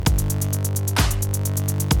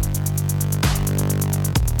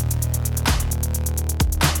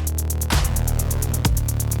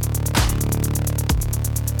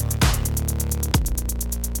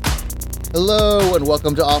Hello, and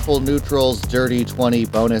welcome to Awful Neutral's Dirty 20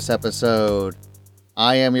 bonus episode.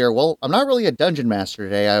 I am I'm not really a dungeon master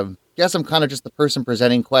today. I guess I'm kind of just the person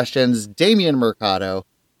presenting questions, Damian Mercado.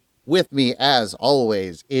 With me, as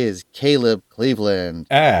always, is Caleb Cleveland.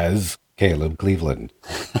 As Caleb Cleveland.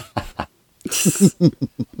 I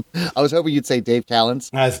was hoping you'd say Dave Callens.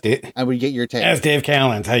 I would get your take. As Dave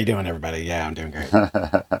Callens. How you doing, everybody? Yeah, I'm doing great.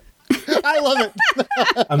 I love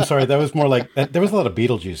it. I'm sorry, that was more like, there was a lot of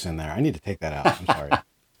Beetlejuice in there. I need to take that out. I'm sorry.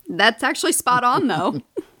 That's actually spot on, though.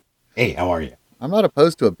 Hey, how are you? I'm not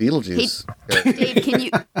opposed to a Beetlejuice. Hey,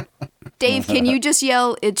 Dave, can you just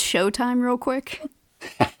yell, "It's showtime," real quick?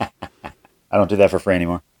 I don't do that for free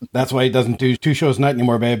anymore. That's why he doesn't do 2 shows a night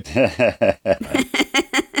anymore, babe.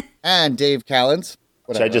 And Dave Callens.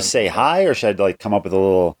 Should I just say hi, or should I come up with a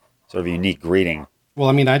little sort of unique greeting? Well,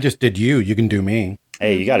 I mean, I just did you. You can do me.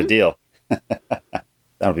 Hey, you got a deal.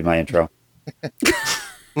 That'll be my intro.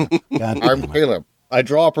 I'm Caleb. I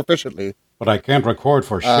draw proficiently. But I can't record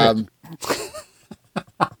for shit.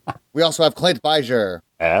 We also have Clint Beischer.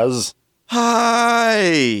 As?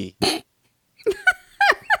 Hi!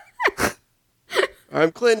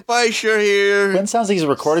 I'm Clint Beischer here. Clint sounds like he's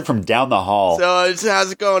recording from down the hall. So,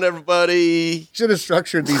 how's it going, everybody? Should have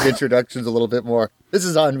structured these introductions a little bit more. This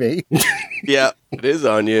is on me. Yeah, it is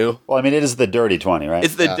on you. Well, I mean, it is the dirty 20, right?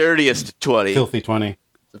 It's the dirtiest 20. Filthy 20.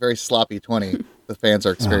 It's a very sloppy 20 the fans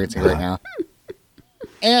are experiencing right now.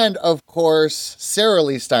 And, of course, Sarah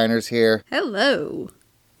Lee Steiner's here. Hello.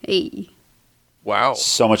 Hey. Wow.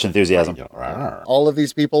 So much enthusiasm. All of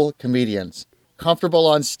these people, comedians. Comfortable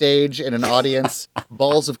on stage in an audience,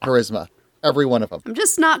 balls of charisma. Every one of them. I'm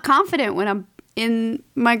just not confident when I'm in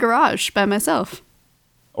my garage by myself.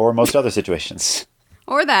 Or most other situations.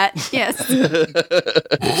 Or that, yes.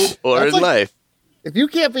 Or in life. If you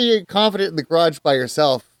can't be confident in the garage by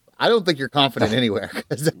yourself, I don't think you're confident anywhere.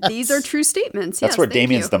 These are true statements. That's where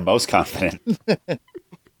Damien's the most confident.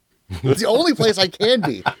 It's the only place I can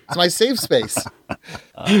be. It's my safe space.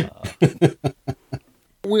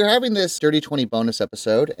 We're having this Dirty 20 bonus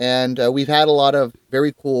episode, and we've had a lot of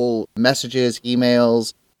very cool messages,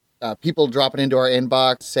 emails, people dropping into our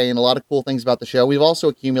inbox, saying a lot of cool things about the show. We've also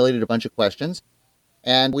accumulated a bunch of questions,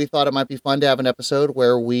 and we thought it might be fun to have an episode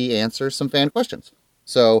where we answer some fan questions.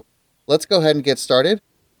 So let's go ahead and get started.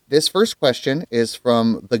 This first question is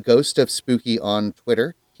from the Ghost of Spooky on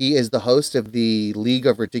Twitter. He is the host of the League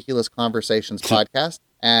of Ridiculous Conversations podcast,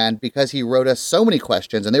 and because he wrote us so many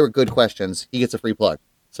questions, and they were good questions, he gets a free plug.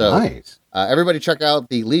 So nice. Everybody check out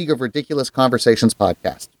the League of Ridiculous Conversations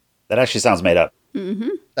podcast. That actually sounds made up. Mm-hmm.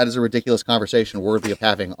 That is a ridiculous conversation worthy of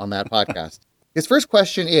having on that podcast. His first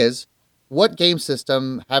question is, what game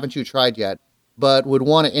system haven't you tried yet, but would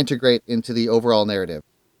want to integrate into the overall narrative?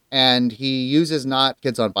 And he uses not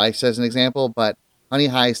Kids on Bikes as an example, but Honey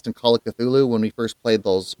Heist and Call of Cthulhu, when we first played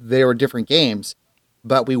those, they were different games,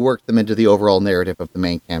 but we worked them into the overall narrative of the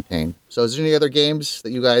main campaign. So is there any other games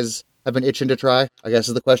that you guys have been itching to try, I guess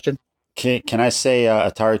is the question? Can I say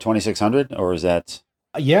Atari 2600, or is that...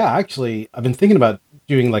 Yeah, actually, I've been thinking about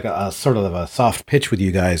doing like a sort of a soft pitch with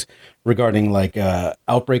you guys regarding like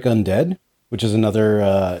Outbreak Undead, which is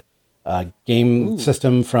another game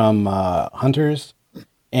system from Hunters.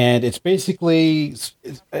 And it's basically,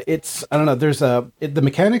 it's I don't know, the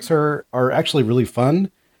mechanics are actually really fun.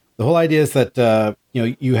 The whole idea is that,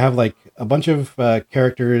 you have like a bunch of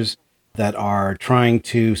characters that are trying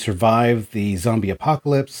to survive the zombie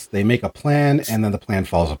apocalypse. They make a plan, and then the plan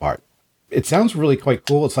falls apart. It sounds really quite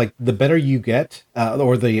cool. It's like the better you get,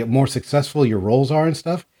 or the more successful your roles are and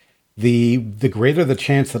stuff, the greater the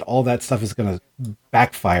chance that all that stuff is going to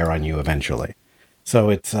backfire on you eventually. So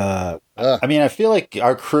it's... I mean, I feel like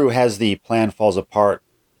our crew has the plan falls apart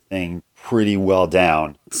thing pretty well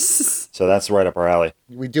down. So that's right up our alley.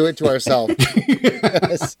 We do it to ourselves.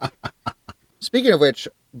 Yes. Speaking of which,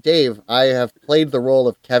 Dave, I have played the role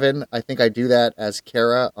of Kevin. I think I do that as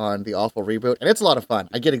Kara on the Awful Reboot, and it's a lot of fun.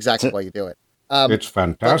 I get exactly why you do it. It's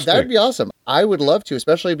fantastic. That would be awesome. I would love to,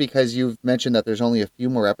 especially because you've mentioned that there's only a few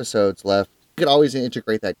more episodes left. You could always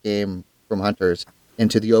integrate that game from Hunters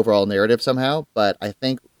into the overall narrative somehow, but I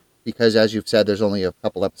think because, as you've said, there's only a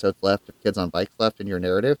couple episodes left of Kids on Bikes left in your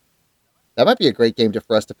narrative, that might be a great game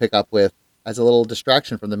for us to pick up with as a little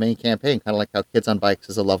distraction from the main campaign, kind of like how Kids on Bikes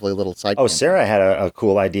is a lovely little side campaign. Sarah had a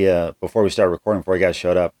cool idea before we started recording, before you guys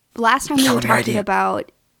showed up. Last time we were talking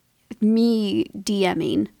about me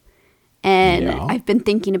DMing, and I've been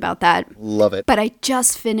thinking about that. Love it. But I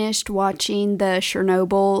just finished watching the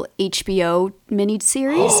Chernobyl HBO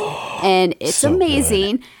miniseries, and it's so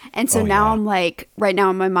amazing. Good. And so now I'm like, right now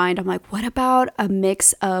in my mind, I'm like, what about a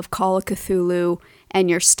mix of Call of Cthulhu and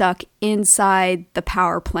you're stuck inside the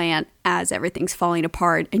power plant as everything's falling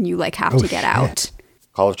apart and you like have to get out.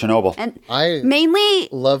 Call of Chernobyl. And I mainly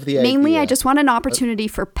love the mainly idea. I just want an opportunity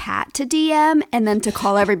for Pat to DM and then to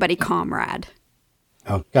call everybody comrade.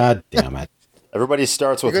 Oh, God damn it. Everybody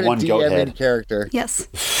starts with You're one gonna goat DM in head. character. Yes.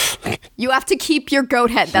 You have to keep your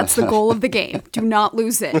goat head. That's the goal of the game. Do not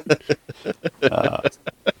lose it.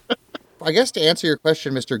 I guess to answer your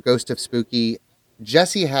question, Mr. Ghost of Spooky,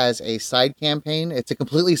 Jesse has a side campaign. It's a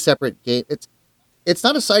completely separate game. It's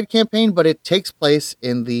not a side campaign, but it takes place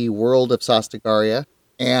in the world of Sastagaria,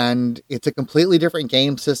 and it's a completely different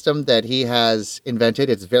game system that he has invented.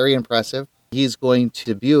 It's very impressive. He's going to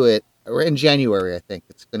debut it in January, I think.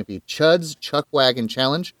 It's going to be Chud's Chuckwagon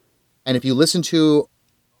Challenge. And if you listen to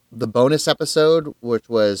the bonus episode, which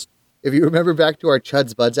was, if you remember back to our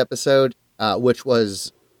Chud's Buds episode, which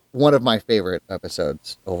was one of my favorite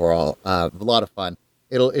episodes overall. A lot of fun.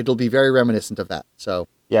 It'll be very reminiscent of that. So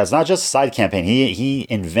Yeah, it's not just a side campaign. He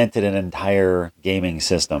invented an entire gaming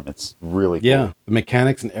system. It's really cool. Yeah, the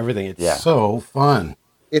mechanics and everything. It's so fun.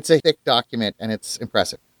 it's a thick document and it's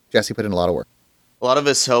impressive. Jesse put in a lot of work. A lot of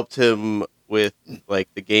us helped him with like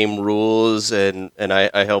the game rules, and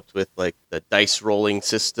I helped with like the dice rolling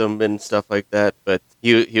system and stuff like that. But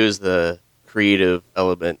he was the creative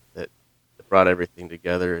element that brought everything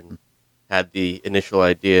together and had the initial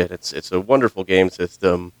idea. It's a wonderful game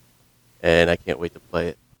system, and I can't wait to play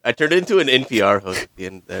it. I turned into an NPR host at the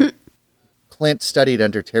end there. Clint studied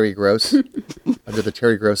under Terry Gross, under the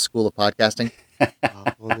Terry Gross School of Podcasting.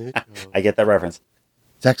 I get that reference.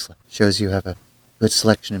 It's excellent. Shows you have a good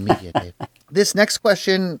selection of media, Dave. This next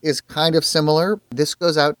question is kind of similar. This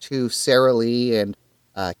goes out to Sarah Lee and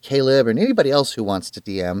Caleb and anybody else who wants to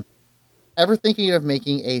DM. Ever thinking of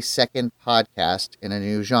making a second podcast in a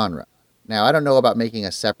new genre? Now, I don't know about making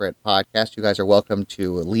a separate podcast. You guys are welcome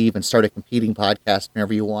to leave and start a competing podcast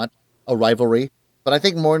whenever you want, a rivalry. But I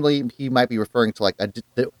think morally he might be referring to like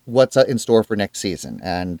what's in store for next season.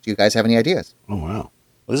 And do you guys have any ideas? Oh, wow.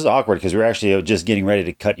 Well, this is awkward because we're actually just getting ready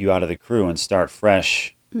to cut you out of the crew and start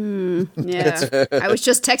fresh. Yeah. I was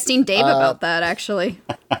just texting Dave about that, actually.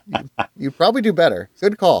 You probably do better.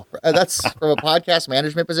 Good call. That's from a podcast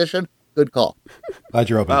management position. Good call. Glad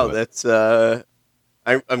you're open Wow, to it. that's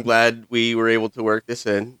I'm glad we were able to work this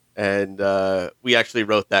in, and we actually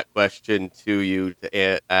wrote that question to you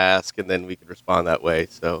to ask, and then we could respond that way.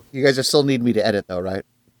 So You guys are still need me to edit though, right?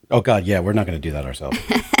 Oh, God, yeah, we're not going to do that ourselves.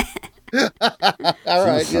 All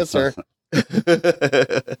right. Yes, sir.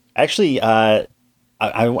 Actually, I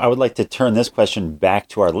would like to turn this question back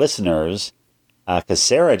to our listeners because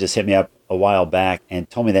Sarah just hit me up a while back and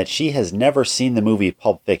told me that she has never seen the movie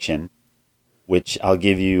Pulp Fiction, which I'll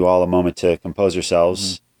give you all a moment to compose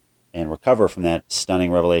yourselves and recover from that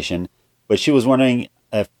stunning revelation. But she was wondering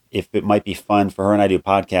if it might be fun for her and I do a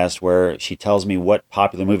podcast where she tells me what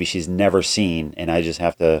popular movie she's never seen, and I just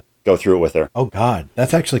have to go through it with her. Oh, God,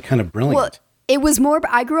 that's actually kind of brilliant. Well, it was more,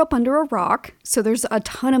 I grew up under a rock, so there's a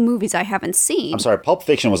ton of movies I haven't seen. I'm sorry, Pulp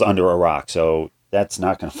Fiction was under a rock, so that's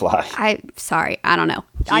not going to fly. I don't know.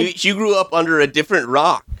 you grew up under a different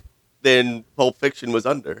rock than Pulp Fiction was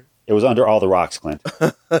under. It was under all the rocks, Clint.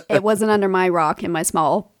 It wasn't under my rock in my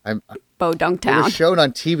small Bodunk It was town. shown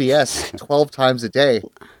on TBS 12 times a day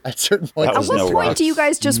at certain points. That was At what no point rock. do you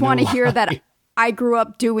guys just want to hear that I grew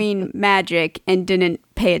up doing magic and didn't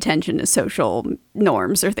pay attention to social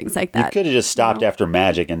norms or things like You that? could have just stopped after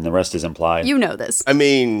magic and the rest is implied. You know this. I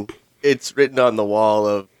mean, it's written on the wall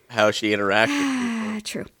of how she interacted with people.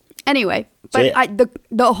 True. Anyway, So, but yeah.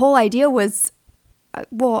 the whole idea was,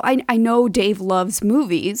 I know Dave loves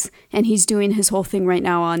movies, and he's doing his whole thing right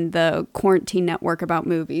now on the Quarantine Network about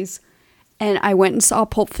movies. And I went and saw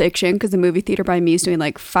Pulp Fiction because the movie theater by me is doing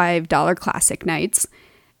like $5 classic nights.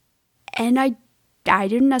 And I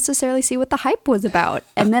didn't necessarily see what the hype was about.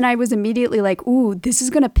 And then I was immediately like, ooh, this is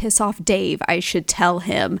going to piss off Dave. I should tell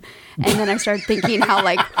him. And then I started thinking how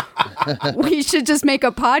like we should just make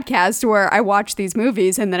a podcast where I watch these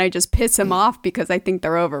movies and then I just piss him off because I think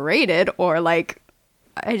they're overrated, or like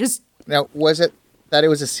I just Now, was it that it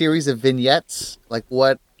was a series of vignettes? Like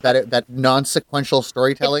what? That non-sequential it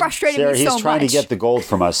storytelling? frustrated Sarah, me he's so trying much. to get the gold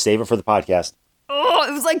from us. Save it for the podcast. Oh,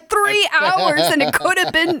 it was like 3 hours and it could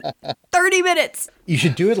have been 30 minutes. You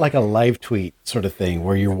should do it like a live tweet sort of thing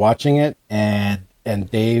where you're watching it and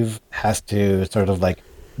Dave has to sort of like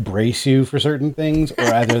brace you for certain things, or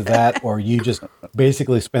either that or you just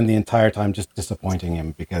basically spend the entire time just disappointing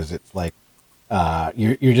him because it's like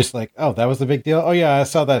you're just like, oh, that was the big deal. Oh yeah, I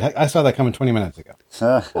saw that coming 20 minutes ago.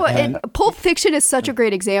 Well, and Pulp Fiction is such a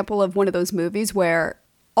great example of one of those movies where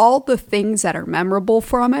all the things that are memorable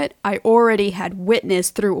from it, I already had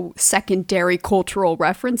witnessed through secondary cultural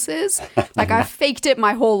references. Like, I faked it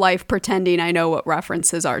my whole life pretending I know what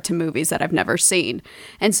references are to movies that I've never seen.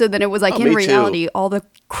 And so then it was like, in reality, all the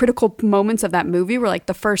critical moments of that movie were like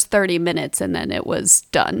the first 30 minutes, and then it was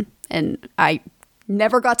done. And I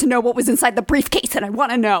never got to know what was inside the briefcase, and I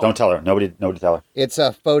want to know. Don't tell her. Nobody tell her. It's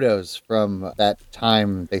photos from that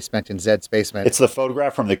time they spent in Zed's basement. It's the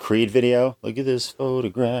photograph from the Creed video. Look at this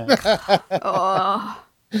photograph. Oh.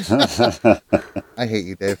 I hate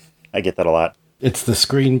you, Dave. I get that a lot. It's the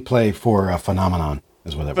screenplay for Phenomenon,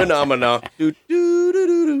 is what it was. Phenomena. Do, do, do,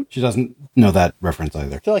 do, do. She doesn't know that reference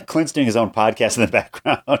either. I feel like Clint's doing his own podcast in the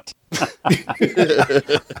background.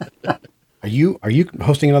 Are you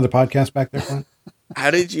hosting another podcast back there, Clint? How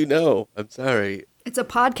did you know? I'm sorry. It's a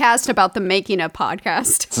podcast about the making of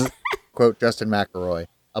podcast. Quote Justin McElroy,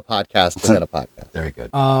 a podcast within a podcast. Very good.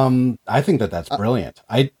 I think that's brilliant.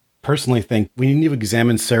 I personally think we need to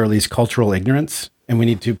examine Sarah Lee's cultural ignorance, and we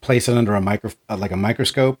need to place it under a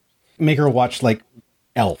microscope. Make her watch like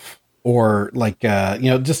Elf, or like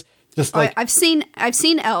just like I've seen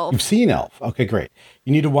Elf. You've seen Elf. Okay, great.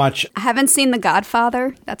 You need to watch. I haven't seen The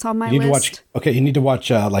Godfather. That's on my You need list. you need to watch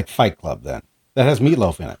like Fight Club then. That has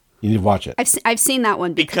Meatloaf in it. You need to watch it. I've seen that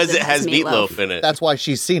one Because it has meatloaf in it. That's why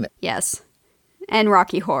she's seen it. Yes, and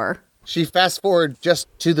Rocky Horror. She fast forward just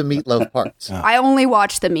to the meatloaf parts. I only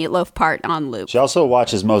watched the meatloaf part on loop. She also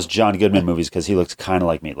watches most John Goodman movies because he looks kind of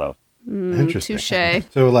like Meatloaf. Interesting. Touche.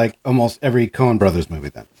 So like almost every Coen Brothers movie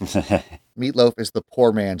then. Meatloaf is the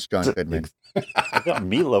poor man's John Goodman.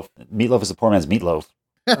 Meatloaf is the poor man's meatloaf.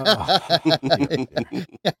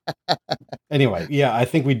 Anyway, yeah, I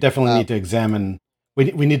think we definitely need to examine.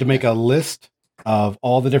 We need to make a list of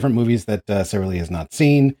all the different movies that Sarah Lee has not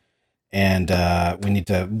seen, and we need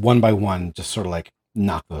to one by one just sort of like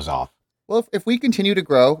knock those off. Well, if we continue to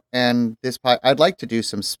grow, and I'd like to do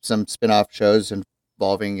some spin-off shows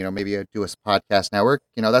involving, maybe do a podcast network.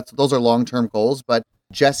 Those are long-term goals. But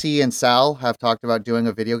Jesse and Sal have talked about doing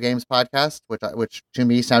a video games podcast, which to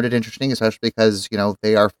me sounded interesting, especially because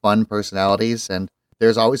they are fun personalities, and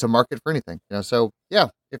there's always a market for anything. So yeah,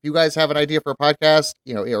 if you guys have an idea for a podcast,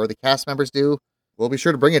 or the cast members do, we'll be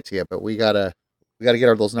sure to bring it to you. But we gotta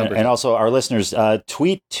get those numbers. And also, our listeners,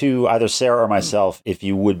 tweet to either Sarah or myself if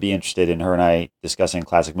you would be interested in her and I discussing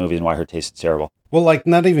classic movies and why her taste is terrible. Well, like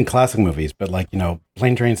not even classic movies, but like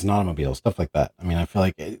plane, trains, and automobiles, stuff like that. I mean, I feel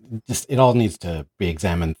like it all needs to be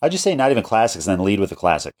examined. I'd just say not even classics, and then lead with a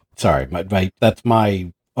classic. Sorry, that's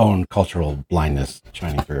my own cultural blindness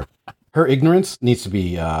shining through. Her ignorance needs to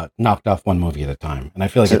be knocked off one movie at a time, and I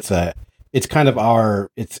feel like it's kind of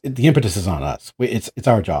the impetus is on us. It's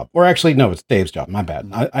our job, or actually, no, it's Dave's job. My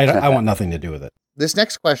bad. I want nothing to do with it. This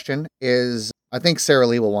next question is, I think Sarah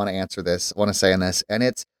Lee will want to answer this, want to say in this, and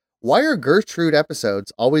it's, why are Gertrude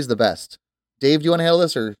episodes always the best? Dave, do you want to handle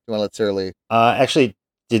this, or do you want to let Sarah Lee? Actually,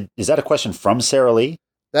 is that a question from Sarah Lee?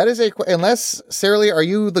 That is unless, Sarah Lee, are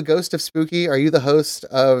you the ghost of Spooky? Are you the host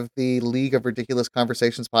of the League of Ridiculous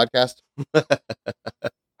Conversations podcast?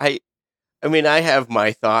 I mean, I have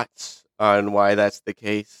my thoughts on why that's the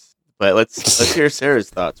case, but let's hear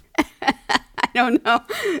Sarah's thoughts. I don't know.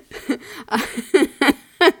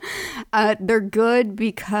 They're good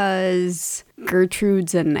because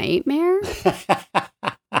Gertrude's a nightmare.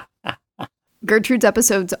 Gertrude's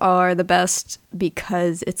episodes are the best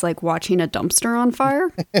because it's like watching a dumpster on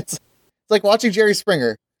fire. It's like watching Jerry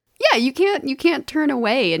Springer. Yeah, you can't turn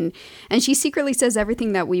away, and she secretly says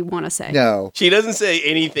everything that we want to say. No, She doesn't say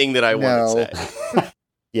anything that I want to say.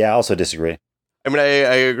 Yeah, I also disagree. I mean, I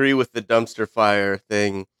agree with the dumpster fire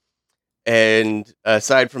thing. And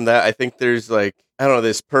aside from that, I think there's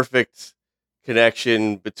this perfect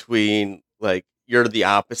connection between you're the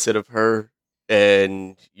opposite of her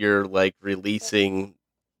and you're releasing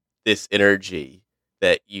this energy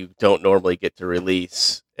that you don't normally get to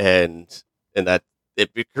release. And that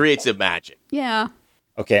it creates a magic. Yeah.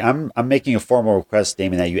 Okay, I'm making a formal request,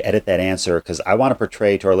 Damon, that you edit that answer because I want to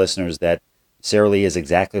portray to our listeners that Sarah Lee is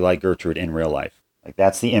exactly like Gertrude in real life.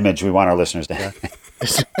 That's the image we want our listeners to have.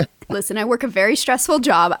 Listen, I work a very stressful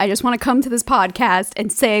job. I just want to come to this podcast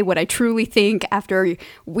and say what I truly think after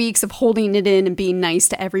weeks of holding it in and being nice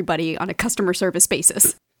to everybody on a customer service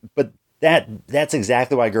basis. But that's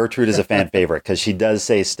exactly why Gertrude is a fan favorite, because she does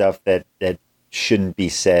say stuff that shouldn't be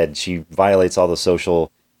said. She violates all the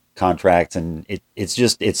social contracts, and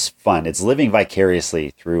it's fun. It's living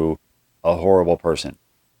vicariously through a horrible person.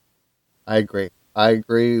 I agree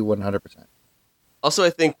 100%. Also,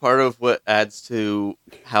 I think part of what adds to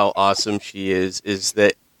how awesome she is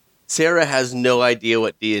that Sarah has no idea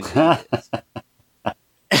what D&D is.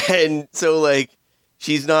 And so,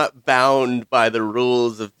 she's not bound by the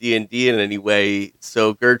rules of D&D in any way.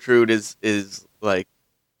 So Gertrude is like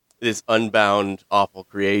this unbound, awful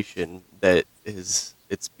creation that it's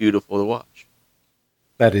beautiful to watch.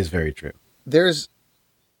 That is very true. It's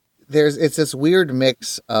this weird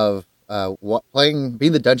mix of being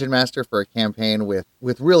the dungeon master for a campaign with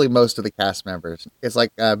really most of the cast members. It's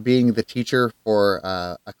like being the teacher for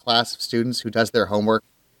a class of students who does their homework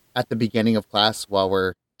at the beginning of class while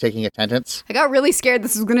we're taking attendance. I got really scared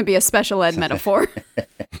this was going to be a special ed metaphor.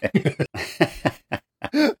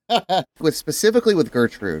 Specifically with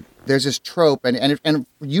Gertrude, there's this trope, and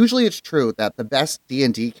usually it's true that the best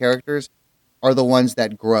D&D characters are the ones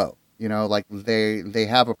that grow. You know, like they're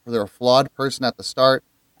a flawed person at the start,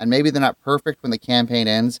 and maybe they're not perfect when the campaign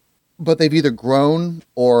ends, but they've either grown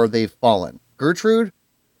or they've fallen. Gertrude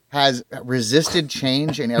has resisted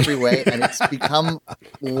change in every way, and it's become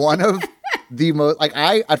one of the most, like,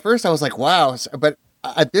 at first I was like, wow, but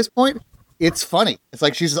at this point, it's funny. It's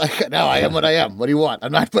like, she's like, no, I am what I am. What do you want?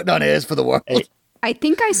 I'm not putting on airs for the world. Hey. I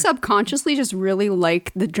think I subconsciously just really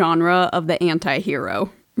like the genre of the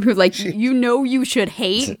anti-hero. Who, like, you should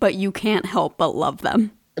hate, but you can't help but love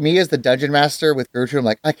them. Me as the dungeon master with Gertrude, I'm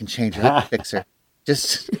like, I can change her. I can fix her.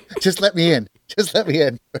 Just let me in. Just let me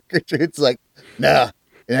in. But Gertrude's like, nah,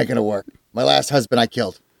 it ain't gonna work. My last husband I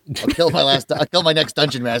killed. I'll kill my next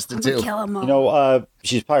dungeon master too. Kill him all.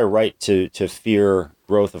 She's probably right to fear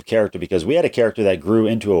growth of character, because we had a character that grew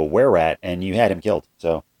into a were-rat and you had him killed.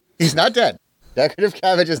 So he's not dead. Decorative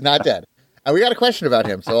Cabbage is not dead. And we got a question about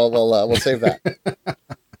him, so we'll save that.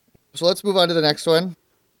 So let's move on to the next one.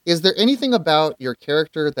 Is there anything about your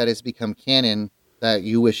character that has become canon that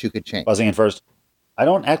you wish you could change? Buzzing in first. I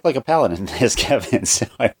don't act like a paladin, as Kevin, so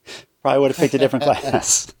I probably would have picked a different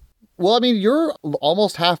class. Well, I mean, you're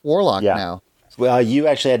almost half warlock now. Well, you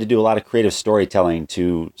actually had to do a lot of creative storytelling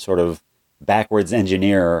to sort of backwards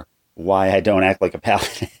engineer why I don't act like a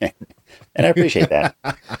paladin. And I appreciate that.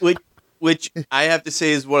 Which I have to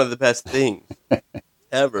say is one of the best things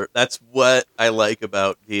ever. That's what I like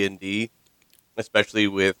about D&D, especially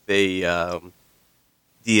with a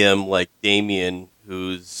DM like Damien,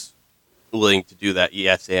 who's willing to do that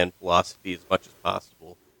yes and philosophy as much as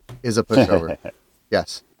possible. Is a pushover.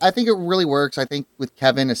 Yes. I think it really works. I think with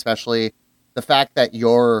Kevin, especially, the fact that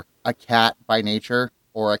you're a cat by nature,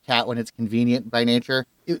 or a cat when it's convenient by nature,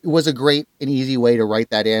 it was a great and easy way to write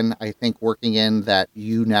that in. I think working in that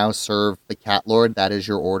you now serve the Cat Lord, that is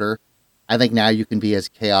your order. I think now you can be as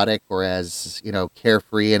chaotic or as,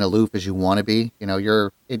 carefree and aloof as you want to be.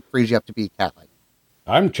 It frees you up to be cat-like.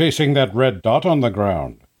 I'm chasing that red dot on the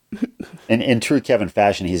ground. In true Kevin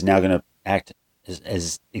fashion, he's now going to act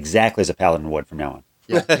as exactly as a paladin would from now on.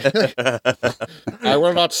 Yeah. I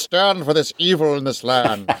will not stand for this evil in this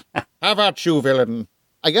land. How about you, villain?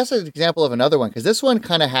 I guess an example of another one, because this one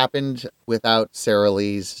kind of happened without Sarah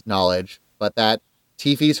Lee's knowledge, but that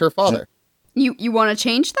Tifi's her father. You want to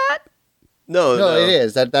change that? No, it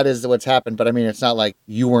is. That is what's happened, but I mean, it's not like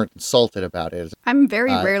you weren't consulted about it. I'm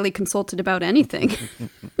very rarely consulted about anything.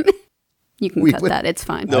 You can cut that. It's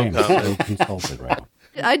fine. No I am so consulted right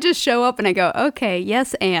now. I just show up and I go, okay,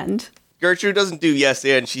 yes, and. Gertrude doesn't do yes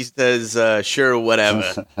and. She says, sure,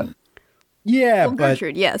 whatever. Yeah, Well, but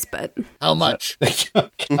Gertrude, yes, but. How much?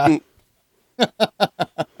 very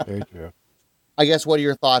true. I guess, what are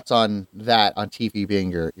your thoughts on that, on Tifi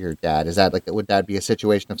being your dad? Is that would that be a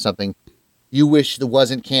situation of something you wish that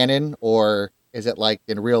wasn't canon, or is it like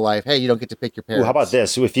in real life, hey, you don't get to pick your parents? Ooh, how about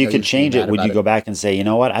this? So if you could change it, would you go back and say, you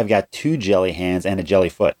know what? I've got 2 jelly hands and a jelly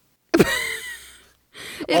foot.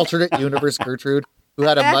 Alternate universe Gertrude, who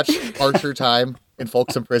had a much harsher time in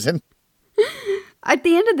Folksome Prison. At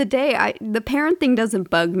the end of the day, the parent thing doesn't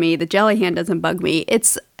bug me. The jelly hand doesn't bug me.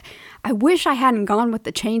 I wish I hadn't gone with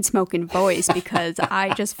the chain smoking voice, because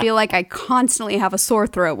I just feel like I constantly have a sore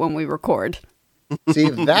throat when we record.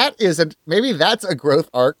 See, maybe that's a growth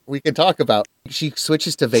arc we can talk about. She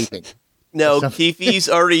switches to vaping. No, Tifi's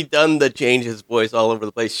already done the change his voice all over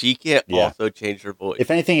the place. She can't also change her voice.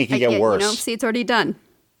 If anything, it can get worse. See, it's already done.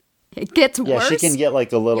 It gets worse. Yeah, she can get like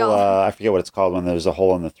the little, I forget what it's called when there's a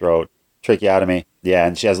hole in the throat. Tracheotomy. Yeah,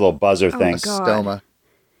 and she has a little buzzer thing. God. Stoma.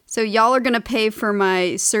 So y'all are going to pay for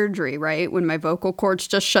my surgery, right? When my vocal cords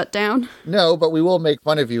just shut down? No, but we will make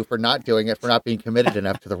fun of you for not doing it, for not being committed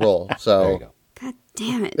enough to the role. So There you go. God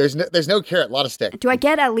damn it. There's no carrot, a lot of stick. Do I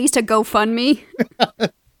get at least a GoFundMe?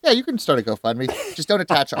 Yeah, you can start a GoFundMe. Just don't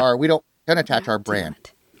attach don't attach our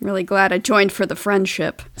brand. Really glad I joined for the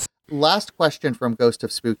friendship. Last question from Ghost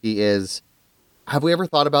of Spooky is, have we ever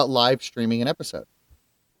thought about live streaming an episode?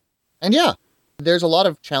 And yeah, there's a lot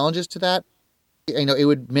of challenges to that. It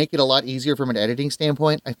would make it a lot easier from an editing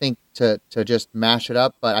standpoint, I think, to just mash it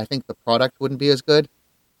up, but I think the product wouldn't be as good.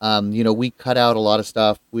 We cut out a lot of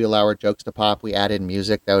stuff. We allow our jokes to pop. We add in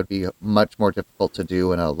music. That would be much more difficult to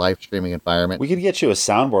do in a live streaming environment. We could get you a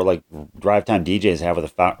soundboard like Drive Time DJs have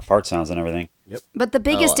with the fart sounds and everything. Yep. But the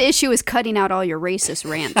biggest issue is cutting out all your racist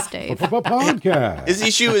rants, Dave. Podcast. His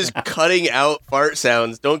issue is cutting out fart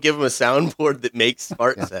sounds. Don't give him a soundboard that makes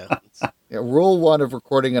fart sounds. Yeah, rule 1 of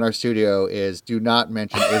recording in our studio is do not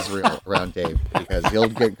mention Israel around Dave, because he'll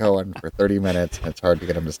get going for 30 minutes and it's hard to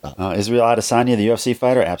get him to stop. Israel Adesanya, the UFC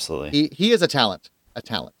fighter? Absolutely. He is a talent. A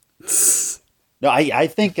talent. No, I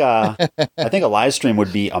think I think a live stream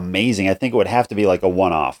would be amazing. I think it would have to be like a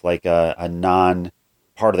one-off, like a non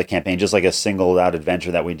part of the campaign, just like a singled out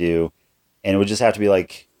adventure that we do, and it would just have to be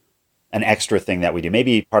like an extra thing that we do,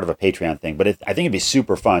 maybe part of a Patreon thing. But I think it'd be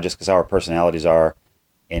super fun just because how our personalities are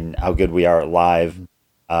and how good we are live.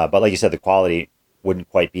 But like you said, the quality wouldn't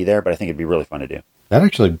quite be there, but I think it'd be really fun to do. That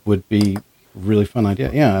actually would be a really fun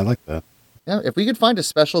idea. Yeah, I like that. Yeah, if we could find a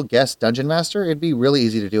special guest dungeon master, it'd be really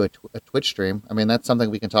easy to do a Twitch stream. I mean, that's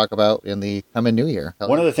something we can talk about in the coming new year.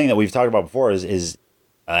 One other thing that we've talked about before is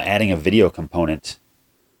adding a video component,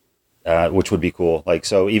 which would be cool. Like,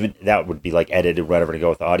 so even that would be like edited, whatever, to go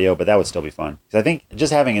with the audio, but that would still be fun. Because I think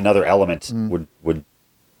just having another element would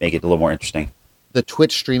make it a little more interesting. The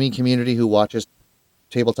Twitch streaming community who watches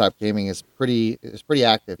tabletop gaming is pretty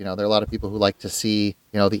active. There are a lot of people who like to see,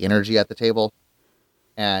 the energy at the table.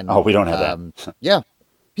 And we don't have that. Yeah.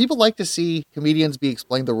 People like to see comedians be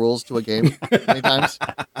explained the rules to a game many times.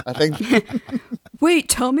 I think. Wait,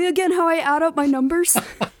 tell me again how I add up my numbers?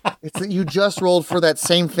 It's that you just rolled for that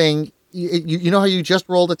same thing. You know how you just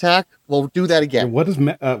rolled attack? Well, do that again. What is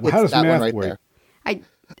how does math work? There. I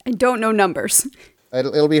don't know numbers.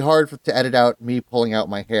 It'll be hard to edit out me pulling out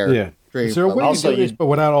my hair. Yeah. Stream, Is there a way to Also, do this, but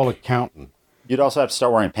without all the counting? You'd also have to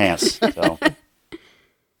start wearing pants. So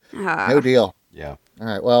no deal. Yeah. All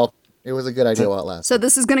right. Well, it was a good idea while it lasted. So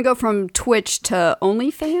this is going to go from Twitch to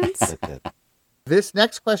OnlyFans? That's it. This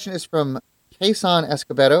next question is from Quezon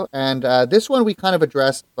Escobedo, and this one we kind of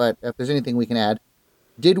addressed, but if there's anything we can add.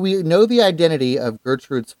 Did we know the identity of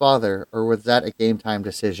Gertrude's father, or was that a game time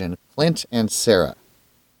decision? Clint and Sarah.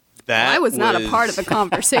 I was not a part of the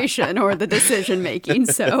conversation or the decision making,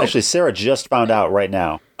 so actually, Sarah just found out right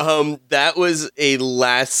now. That was a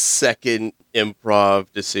last second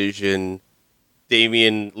improv decision.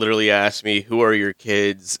 Damien literally asked me, "Who are your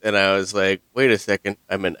kids?" And I was like, "Wait a second,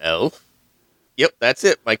 I'm an elf." Yep, that's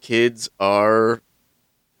it. My kids are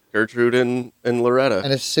Gertrude and Loretta.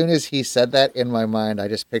 And as soon as he said that, in my mind, I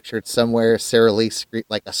just pictured somewhere Sarah Lee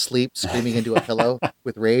asleep, screaming into a pillow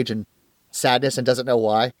with rage and sadness and doesn't know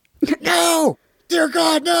why. No! Dear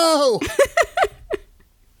God, no!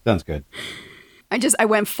 Sounds good. I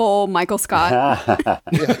went full Michael Scott.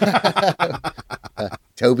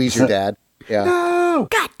 Toby's your dad. Yeah. No!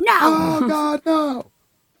 God, no! Oh, God, no!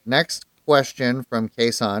 Next question from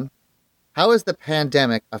Quezon. How has the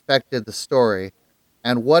pandemic affected the story,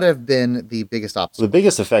 and what have been the biggest The obstacles?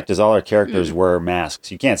 biggest effect is all our characters wear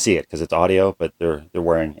masks. You can't see it because it's audio, but they're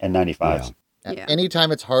wearing N95s. Yeah.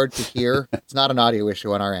 Anytime it's hard to hear, it's not an audio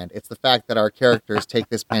issue on our end. It's the fact that our characters take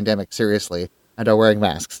this pandemic seriously and are wearing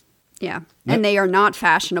masks. Yeah, and they are not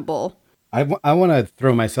fashionable. I want to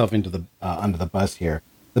throw myself into the under the bus here.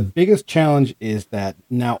 The biggest challenge is that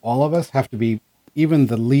now all of us have to be, even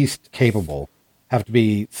the least capable, have to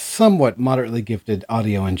be somewhat moderately gifted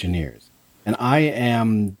audio engineers. And I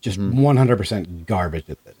am just 100% garbage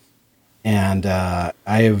at this. And I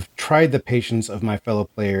have tried the patience of my fellow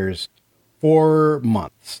players for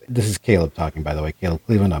months. This is Caleb talking, by the way. Caleb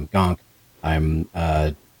Cleveland. I'm Gonk. I'm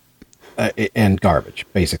and garbage,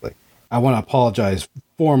 basically. I want to apologize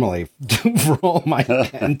formally for all my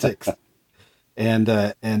antics and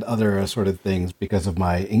other sort of things because of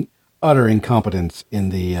my utter incompetence in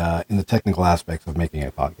the technical aspects of making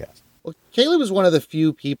a podcast. Well, Caleb is one of the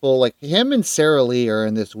few people, like him and Sarah Lee are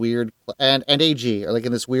in this weird, and AG are like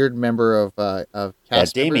in this weird member of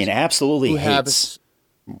cast Damien members absolutely who have hates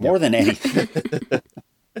more than anything.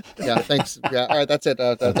 Yeah, thanks. Yeah, all right, that's it.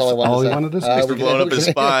 That's all I wanted all to you say. wanted to say. Thanks for blowing up his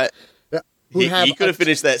spot. He could have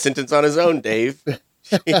finished that sentence on his own, Dave.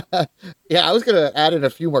 Yeah, I was going to add in a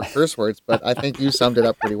few more curse words, but I think you summed it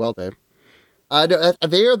up pretty well, Dave.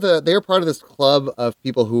 They're part of this club of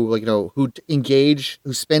people who who engage,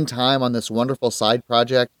 who spend time on this wonderful side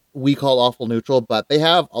project we call Awful Neutral, but they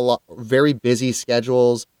have very busy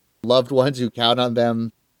schedules, loved ones who count on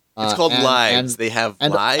them. It's called lives. They have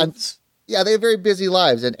lives. Yeah, they have very busy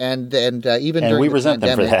lives, and even And during we the resent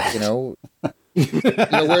them for pandemic, that.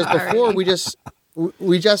 whereas before we just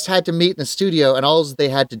we just had to meet in the studio, and all they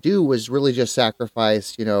had to do was really just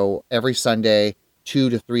sacrifice, every Sunday 2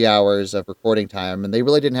 to 3 hours of recording time, and they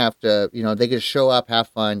really didn't have to, they could show up, have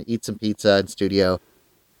fun, eat some pizza in studio,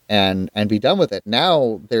 and be done with it.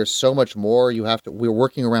 Now there's so much more. We're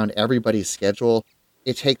working around everybody's schedule.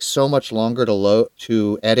 It takes so much longer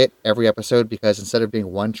to edit every episode because instead of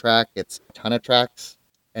being one track, it's a ton of tracks.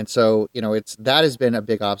 And so, that has been a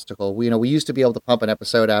big obstacle. We used to be able to pump an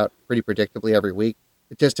episode out pretty predictably every week.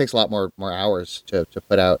 It just takes a lot more hours to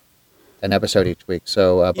put out an episode each week.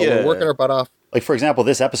 So, but we're working our butt off. Like, for example,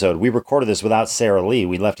 this episode, we recorded this without Sarah Lee.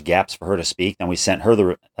 We left gaps for her to speak. Then we sent her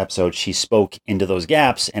the episode. She spoke into those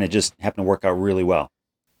gaps, and it just happened to work out really well.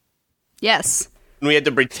 Yes. And we had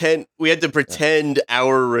to pretend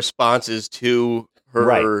our responses to her.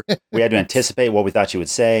 Right. We had to anticipate what we thought she would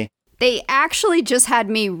say. They actually just had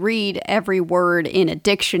me read every word in a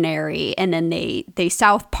dictionary, and then they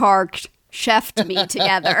South Parked chefed me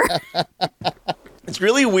together. It's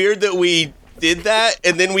really weird that we did that,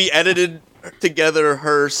 and then we edited together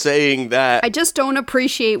her saying that. I just don't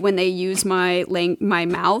appreciate when they use my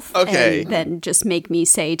mouth and then just make me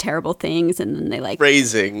say terrible things, and then they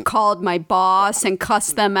phrasing. Called my boss and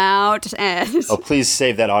cussed them out. And oh, please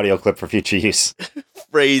save that audio clip for future use.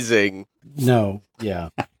 Phrasing. No, yeah.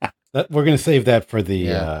 We're going to save that for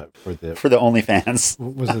the for the OnlyFans.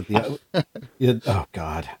 What was it? Oh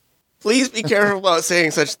God! Please be careful about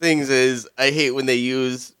saying such things as "I hate when they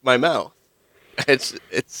use my mouth." It's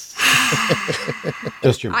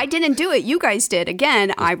just your. I didn't do it. You guys did.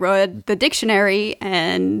 Again, I read the dictionary,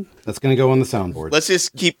 and that's going to go on the soundboard. Let's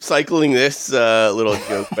just keep cycling this little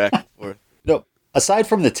joke back and forth. No, aside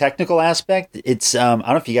from the technical aspect, it's I don't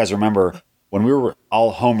know if you guys remember when we were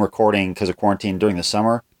all home recording because of quarantine during the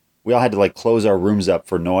summer. We all had to close our rooms up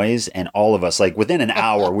for noise, and all of us, within an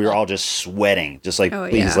hour, we were all just sweating, just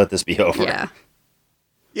please let this be over. Yeah.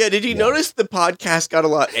 Yeah. Did you notice the podcast got a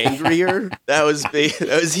lot angrier? that was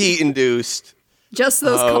heat induced. Just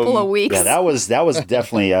those couple of weeks. Yeah, that was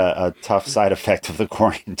definitely a tough side effect of the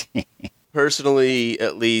quarantine. Personally,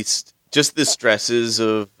 at least, just the stresses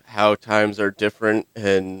of how times are different,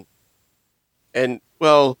 and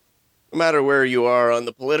well, no matter where you are on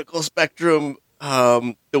the political spectrum.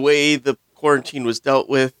 The way the quarantine was dealt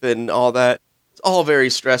with and all that, it's all very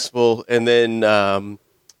stressful. And then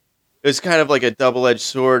it was kind of like a double-edged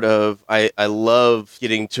sword of I love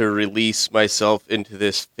getting to release myself into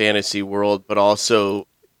this fantasy world, but also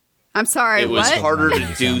I'm sorry, it was what? harder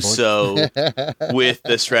to do so with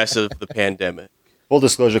the stress of the pandemic. Full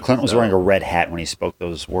disclosure, Clint was wearing a red hat when he spoke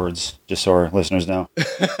those words, just so our listeners know.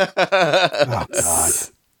 Oh, God.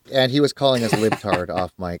 And he was calling us libtard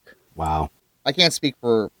off mic. Wow. I can't speak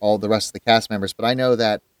for all the rest of the cast members, but I know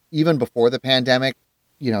that even before the pandemic,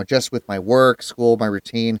 just with my work, school, my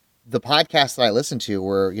routine, the podcasts that I listened to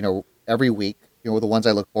were, every week, the ones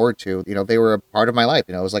I look forward to, they were a part of my life.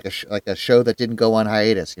 It was like a show that didn't go on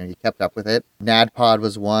hiatus. You kept up with it. NADPOD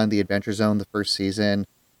was one, The Adventure Zone, the first season,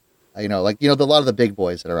 a lot of the big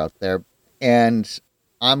boys that are out there. And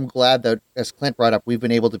I'm glad that, as Clint brought up, we've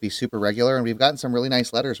been able to be super regular, and we've gotten some really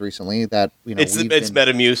nice letters recently that, It's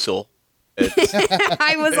Metamucil.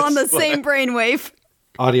 I was on the same brainwave.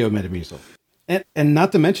 Audio Metamucil. And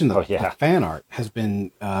not to mention the fan art has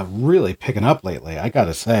been really picking up lately. I got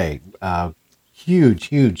to say,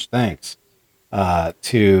 huge thanks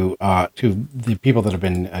to the people that have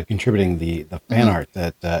been contributing the fan art.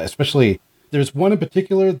 That especially there's one in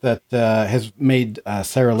particular that has made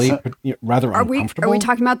Sarah Lee rather uncomfortable. Are we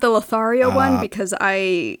talking about the Lothario one? Because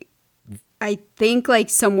I think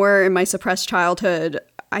somewhere in my suppressed childhood,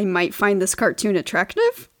 I might find this cartoon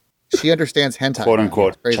attractive. She understands hentai. "Quote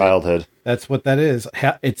unquote" childhood. That's what that is.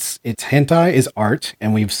 It's hentai is art,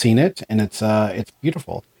 and we've seen it, and it's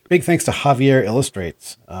beautiful. Big thanks to Javier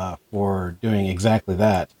Illustrates for doing exactly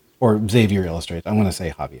that, or Xavier Illustrates. I'm going to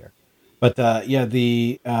say Javier, but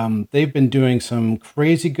they've been doing some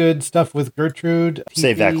crazy good stuff with Gertrude.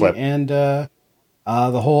 Save that clip and the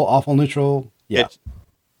whole Awful Neutral. Yeah,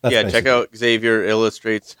 check out Xavier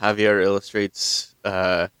Illustrates, Javier Illustrates.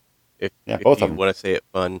 If both you of them want to say it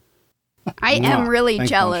fun. I am really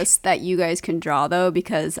jealous that you guys can draw, though,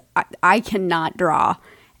 because I cannot draw.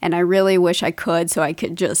 And I really wish I could, so I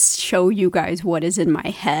could just show you guys what is in my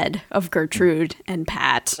head of Gertrude and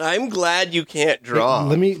Pat. I'm glad you can't draw.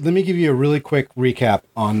 Let me give you a really quick recap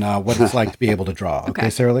on what it's like to be able to draw.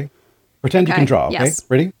 Okay, Sarah Lee? Pretend you can draw, okay? Yes.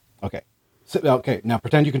 Ready? Okay. Okay, now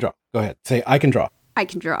pretend you can draw. Go ahead. Say, I can draw. I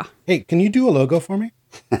can draw. Hey, can you do a logo for me?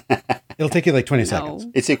 It'll take you 20 seconds.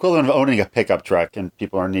 It's the equivalent of owning a pickup truck and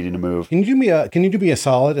people are needing to move. Can you do me a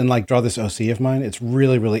solid and draw this OC of mine? It's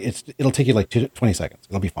really it'll take you 20 seconds.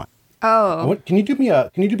 It'll be fine. Oh. Can you do me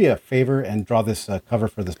a favor and draw this cover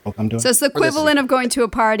for this book I'm doing? So it's the equivalent of going to a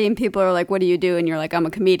party and people are like, what do you do? And you're like, I'm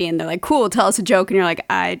a comedian. They're like, cool, tell us a joke. And you're like,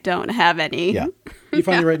 I don't have any. Yeah. You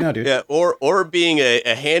find it right now, dude. Yeah, or being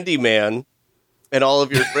a handyman, and all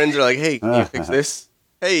of your friends are like, "Hey, can you fix this?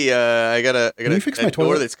 Hey, I got Can you fix a my door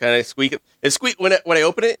toilet? that's kind of squeaking. It squeak when I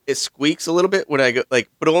open it. It squeaks a little bit when I go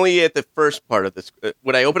but only at the first part of this.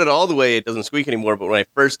 When I open it all the way, it doesn't squeak anymore. But when I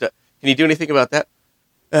first, can you do anything about that?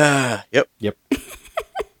 Yep. Yep.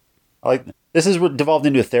 I like this has devolved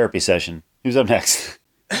into a therapy session. Who's up next?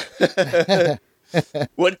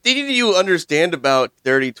 What did you understand about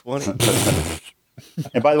 30/20?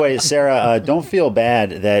 And by the way, Sarah, don't feel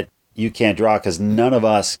bad that you can't draw because none of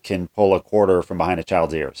us can pull a quarter from behind a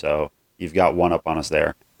child's ear. So you've got one up on us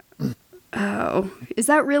there. Oh, is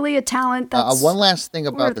that really a talent? That's One last thing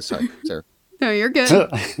about this, sorry, sir. No, you're good.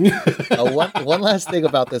 One last thing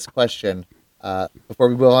about this question before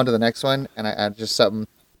we move on to the next one, and I just something.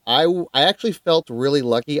 I actually felt really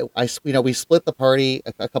lucky. We split the party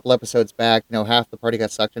a couple episodes back. Half the party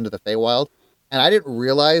got sucked into the Feywild, and I didn't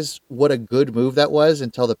realize what a good move that was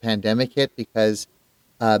until the pandemic hit, because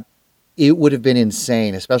it would have been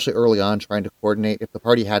insane, especially early on, trying to coordinate, if the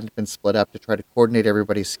party hadn't been split up, to try to coordinate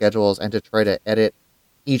everybody's schedules and to try to edit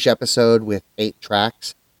each episode with 8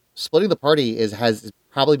 tracks. Splitting the party has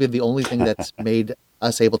probably been the only thing that's made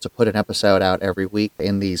us able to put an episode out every week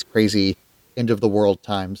in these crazy end of the world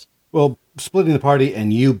times. Well, splitting the party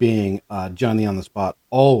and you being Johnny on the spot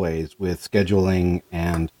always with scheduling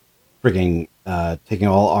and frigging taking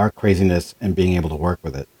all our craziness and being able to work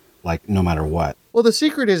with it, like no matter what. Well, the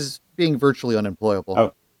secret is being virtually unemployable.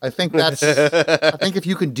 Oh. I think if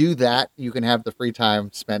you can do that, you can have the free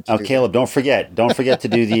time spent. Oh, Caleb, don't forget to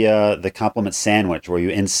do the compliment sandwich where you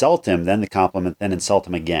insult him, then the compliment, then insult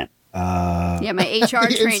him again. Yeah, my HR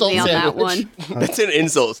trained me on that one. That's an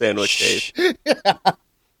insult sandwich, Dave.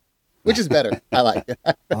 Which is better. I like it.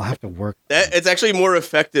 I'll have to work. It's actually more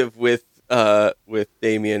effective with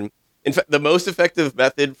Damien. In fact, the most effective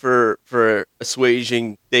method for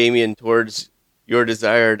assuaging Damien towards your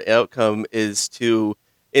desired outcome is to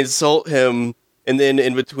insult him, and then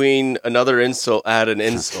in between another insult, add an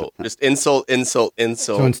insult. Just insult. So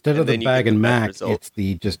instead of the bag and mac, it's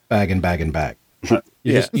the just bag and bag and bag.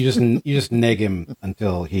 You just neg him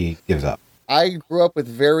until he gives up. I grew up with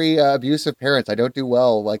very abusive parents. I don't do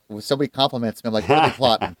well. Like, when somebody compliments me, I'm like, what are they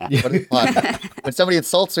plotting? What are they plotting? When somebody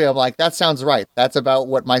insults me, I'm like, that sounds right. That's about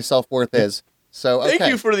what my self-worth is. So, okay.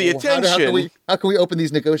 Thank you for the attention. How can we open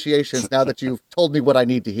these negotiations now that you've told me what I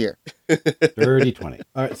need to hear? Dirty 20.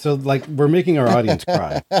 All right, so we're making our audience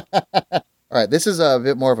cry. All right, this is a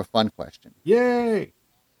bit more of a fun question. Yay!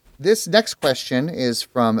 This next question is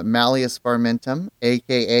from Malleus Varmentum,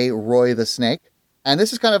 a.k.a. Roy the Snake. And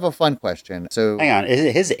this is kind of a fun question. So, hang on,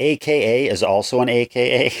 his AKA is also an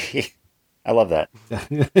AKA? I love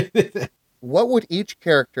that. What would each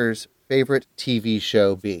character's favorite TV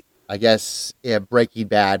show be? I guess Breaking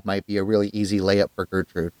Bad might be a really easy layup for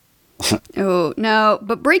Gertrude. Oh, no.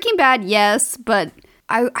 But Breaking Bad, yes. But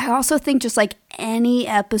I also think just any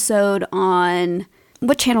episode on...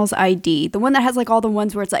 What channel's ID? The one that has all the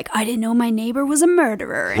ones where it's I didn't know my neighbor was a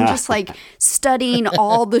murderer. And just studying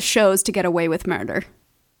all the shows to get away with murder.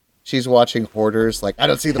 She's watching Hoarders. I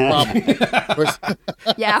don't see the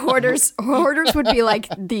problem. Yeah, Hoarders would be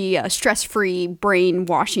the stress-free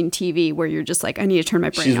brainwashing TV where you're just I need to turn my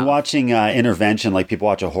brain off. She's watching Intervention like people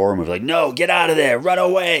watch a horror movie. No, get out of there. Run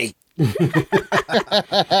away.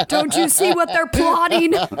 Don't you see what they're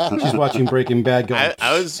plotting? She's watching Breaking Bad going,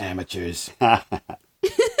 I was amateurs.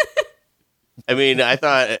 I mean, I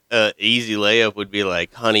thought easy layup would be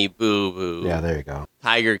Honey Boo Boo. Yeah, there you go.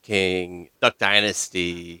 Tiger King, Duck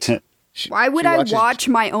Dynasty. Why would I watch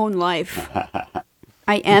my own life?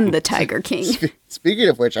 I am the Tiger King. Speaking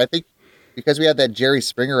of which, I think because we had that Jerry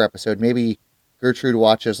Springer episode, maybe Gertrude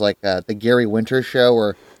watches the Gary Winter show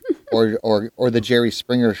or the Jerry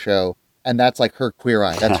Springer show, and that's her Queer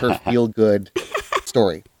Eye. That's her feel-good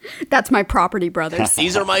story. That's my Property Brothers.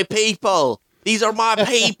 These are my people. These are my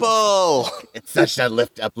people. It's such an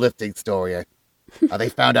uplifting story. They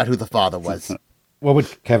found out who the father was. What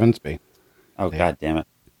would Kevin's be? Oh, God damn it.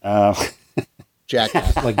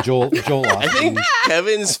 Jackass. Joel I think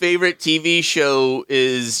Kevin's favorite TV show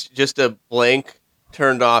is just a blank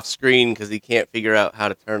turned off screen because he can't figure out how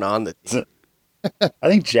to turn on the TV. I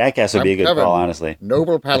think Jackass would be a good Kevin, call, honestly.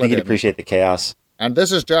 Noble I Paladin. think he'd appreciate the chaos. And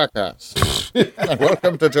this is Jackass. And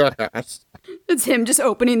welcome to Jackass. It's him just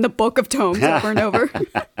opening the Book of Tomes over and over.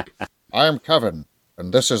 I am Kevin,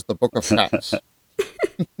 and this is the Book of Cats.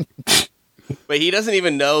 But he doesn't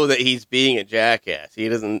even know that he's being a jackass. He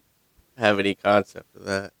doesn't have any concept of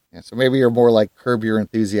that. Yeah, so maybe you're more like Curb Your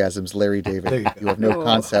Enthusiasm's Larry There David. you go. You have no Oh.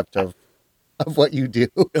 concept of what you do.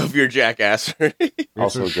 Of your jackassery.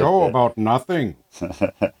 Also a good bit. about nothing.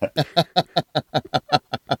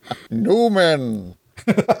 Newman.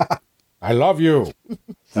 I love you.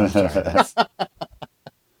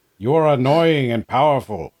 You're annoying and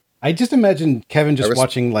powerful. I just imagine Kevin just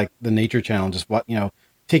watching like the Nature Channel, just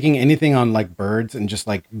taking anything on like birds and just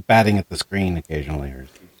like batting at the screen occasionally. Or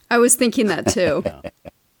I was thinking that too.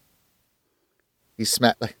 His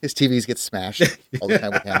TVs get smashed all the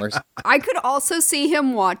time with hammers. I could also see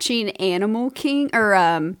him watching Animal King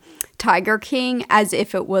or Tiger King as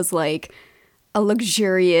if it was like a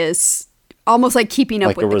luxurious, almost like Keeping Up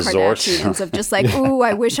Like with a the resort. Kardashians of just like, ooh,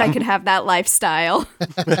 I wish I could have that lifestyle.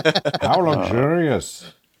 how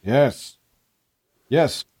luxurious! Yes,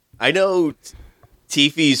 yes. I know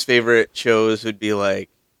Tiffy's favorite shows would be like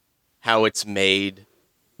How It's Made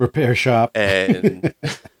Repair shop. and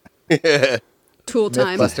Tool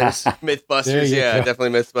time. Mythbusters. There Mythbusters. you Yeah, go.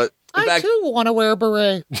 definitely Mythbusters. In I fact, too want to wear a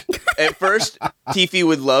beret. at first, Tiffy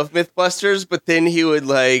would love Mythbusters, but then he would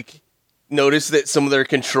like notice that some of their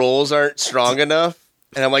controls aren't strong enough.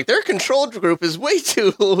 And I'm like, their control group is way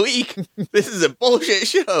too weak. This is a bullshit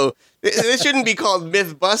show. This shouldn't be called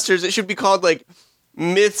Mythbusters. It should be called like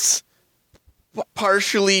Myths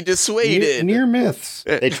Partially Dissuaded. Near myths.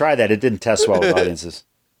 They tried that. It didn't test well with audiences.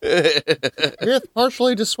 Myth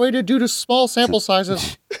partially dissuaded due to small sample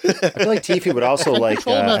sizes. I feel like Tiffy would also like.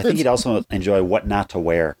 Control I think methods. he'd also enjoy What Not to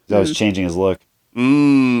Wear. That was changing his look.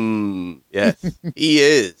 Yes, he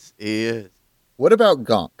is. He is. What about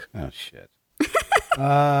Gonk? Oh shit.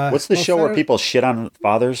 What's the show where people shit on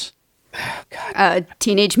fathers?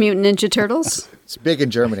 Teenage Mutant Ninja Turtles. It's big in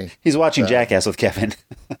Germany. He's watching Jackass with Kevin.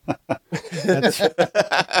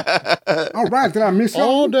 All right, did I miss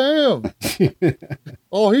Oh, damn.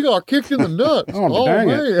 Oh, he got kicked in the nuts. Oh, dang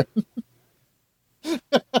it.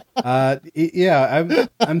 Yeah,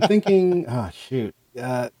 I'm thinking. Oh shoot,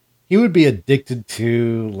 he would be addicted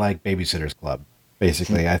to like Babysitter's Club.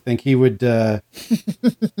 Basically, I think he would.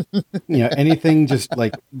 Anything just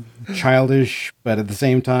like childish, but at the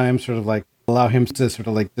same time, sort of like allow him to sort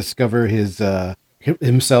of like discover his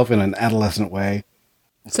himself in an adolescent way.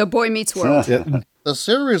 So Boy Meets World. Yeah. The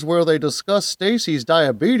series where they discussed Stacy's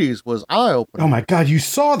diabetes was eye-opening. Oh my God, you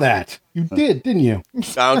saw that? You did, didn't you?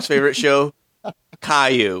 Gong's favorite show,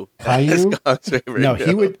 Caillou. Caillou? That's Gong's favorite No, show.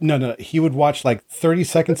 he would he would watch like 30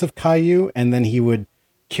 seconds of Caillou and then he would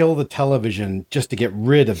kill the television just to get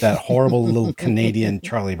rid of that horrible little Canadian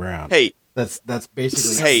Charlie Brown. Hey, That's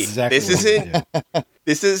basically Hey, exactly this what he isn't- did.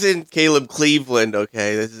 this isn't Caleb Cleveland,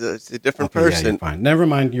 okay? This is it's a different Okay, yeah, person. you're fine. Never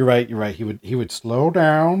mind. You're right. He would slow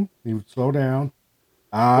down. He would slow down.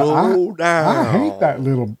 Slow down. I hate that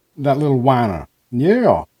little whiner.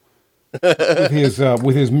 Yeah,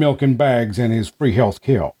 with his milk and bags and his free health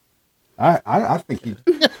care. I think he.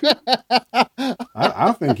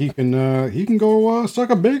 I think he can go suck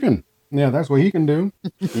a bacon. Yeah, that's what he can do.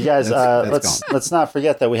 You guys, That's let's not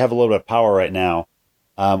forget that we have a little bit of power right now.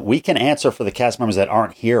 We can answer for the cast members that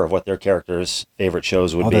aren't here of what their characters' favorite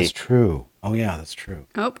shows would Oh, be. that's true. Oh, yeah, that's true.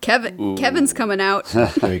 Oh, Kevin's coming out.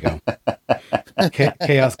 There you go.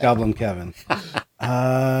 Chaos Goblin Kevin.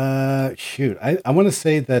 Shoot, I want to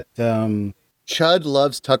say that. Chud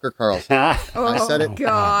loves Tucker Carlson. Oh, I said it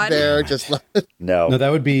God. there. Just No, No, that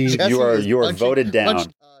would be. Jesse you are is punching- voted down.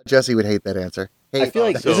 Jesse would hate that answer. I feel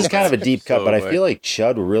like So this is kind of a deep cut, so but I much. feel like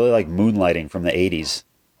Chud would really like Moonlighting from the '80s,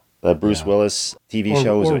 the Bruce Willis TV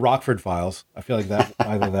shows. or Rockford Files. I feel like that.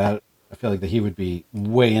 Either that. I feel like that he would be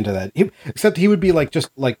way into that. Except he would be like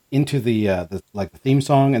just like into the theme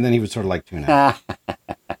song, and then he would sort of like tune out.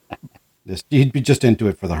 He'd be just into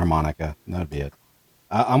it for the harmonica. And that'd be it.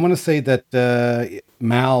 I'm going to say that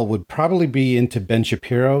Mal would probably be into Ben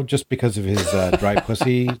Shapiro just because of his dry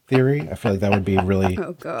pussy theory. I feel like that would be really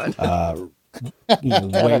Oh, God.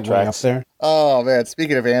 way up tracks. there. Oh man,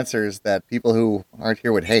 speaking of answers that people who aren't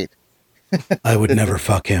here would hate. I would never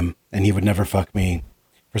fuck him, and he would never fuck me.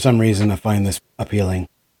 For some reason, I find this appealing.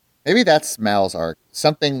 Maybe that's Mal's arc.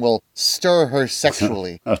 Something will stir her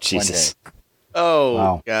sexually. Oh Jesus! Oh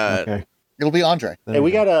Wow. God. Okay. It'll be Andre. There Hey, we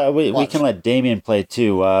go. got we Watch. can let Damien play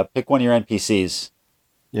too. Pick one of your NPCs.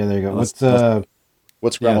 Yeah, there you go. Let's- What's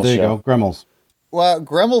What's yeah, Gremmel's there you show? go. Gremels. Well,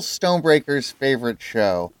 Gremel Stonebreaker's favorite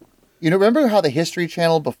show. Remember how the History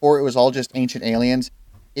Channel, before it was all just ancient aliens,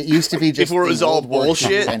 it used to be just Before it the was all World War II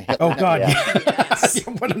bullshit? and Hitler. Oh God, Yeah. yes,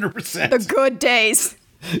 100%. The good days.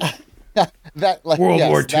 That like World yes,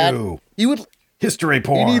 War that- II. He would. History He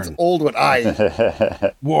porn. needs old one.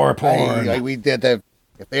 War porn. We did the.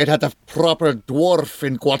 If they had had a proper dwarf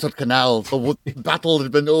in Guadalcanal, the battle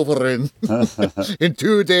had been over in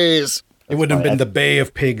 2 days. It wouldn't have been the Bay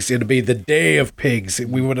of Pigs. It'd be the Day of Pigs.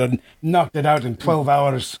 We would have knocked it out in 12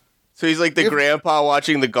 hours. So he's like the grandpa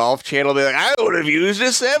watching the Golf Channel, be like, I would have used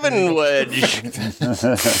a 7 wedge.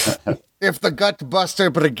 If the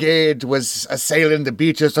Gutbuster Brigade was assailing the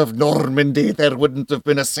beaches of Normandy, there wouldn't have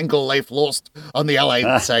been a single life lost on the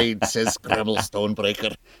Allied side, says Gremmel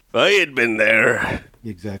Stonebreaker. If I had been there.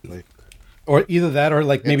 Exactly. Or either that, or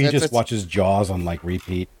like maybe he just It's- watches Jaws on like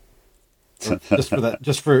repeat. Just for that,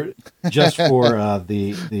 just for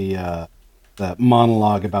the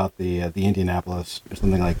monologue about the Indianapolis or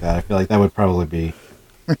something like that. I feel like that would probably be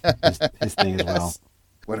his thing as well.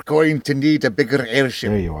 We're going to need a bigger There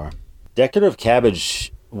airship. you are. Decorative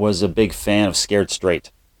Cabbage was a big fan of Scared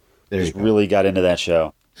Straight. There you Just go. really got into that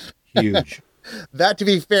show. Huge. That, to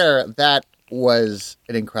be fair, that was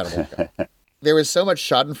an incredible show. There was so much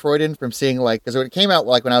schadenfreude from seeing, like, because it came out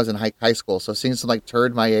like when I was in high school, so seeing some like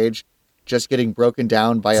turd my age just getting broken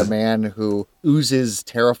down by a man who oozes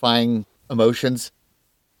terrifying emotions.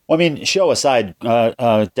 Well, I mean, show aside,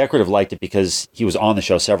 Decorative liked it because he was on the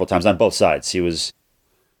show several times on both sides. He was,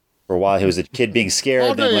 for a while, he was a kid being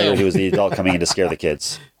scared, then later he was the adult coming in to scare the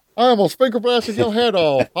kids. I almost finger blasted your head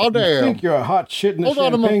off. How You dare! think you're a hot shit in a Hold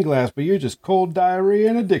on a champagne glass, but you're just cold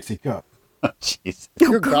diarrhea in a Dixie cup. Jeez.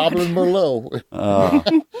 You're gobbling Merlot.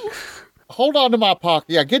 Hold on to my pocket.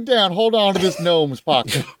 Yeah, get down. Hold on to this gnome's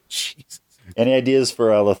pocket. Any ideas for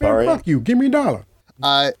Man, Lothario? fuck you. Give me $1.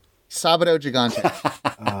 Sabado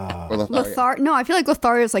Gigante. Or Lothario. No, I feel like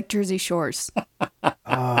Lothario is like Jersey Shores. Oh.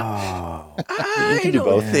 I do don't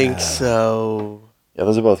both. think so. Yeah,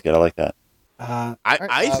 those are both good. I like that.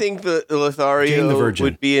 I think the Jane the Lothario Virgin.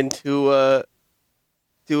 would be into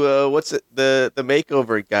what's it, the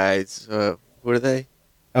makeover guys. What are they?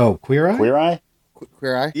 Oh, Queer Eye? Queer Eye?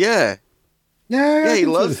 Queer Eye. Yeah. Yeah, Yeah, I he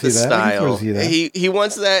can sort loves of see the that. I can sort style. of see that.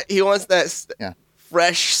 He wants that Yeah.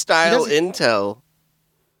 fresh style He intel.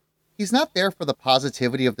 He's not there for the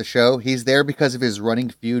positivity of the show. He's there because of his running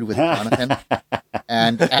feud with Jonathan.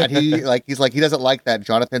 and he's like he doesn't like that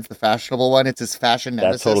Jonathan's the fashionable one. It's his fashion That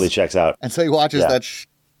nemesis. totally checks out. And so he watches Yeah.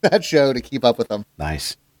 that show to keep up with them.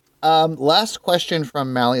 Nice. Last question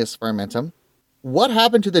from Malleus Fermentum. What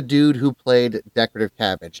happened to the dude who played Decorative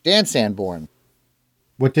Cabbage? Dan Sanborn.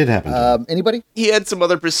 What did happen to him? Anybody? He had some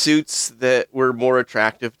other pursuits that were more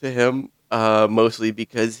attractive to him, mostly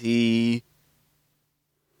because he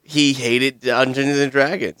hated Dungeons and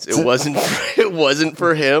Dragons. It wasn't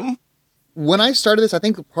for him. When I started this, I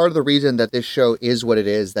think part of the reason that this show is what it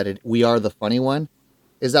is, we are the funny one,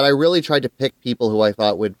 is that I really tried to pick people who I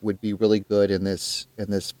thought would be really good in this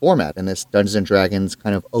format, in this Dungeons and Dragons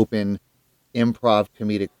kind of open improv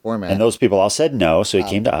comedic format. And those people all said no, so he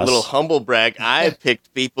came to A us. little humble brag. I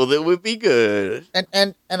picked people that would be good.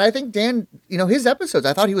 And I think Dan, his episodes,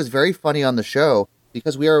 I thought he was very funny on the show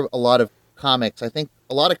because we are a lot of comics. I think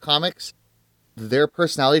a lot of comics, their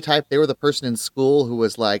personality type, they were the person in school who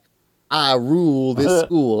was like, I rule this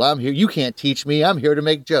school. I'm here. You can't teach me. I'm here to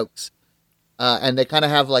make jokes. And they kind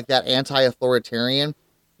of have like that anti-authoritarian.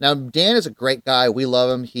 Now, Dan is a great guy. We love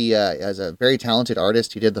him. He is a very talented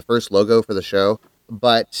artist. He did the first logo for the show.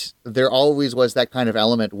 But there always was that kind of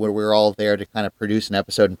element where we were all there to kind of produce an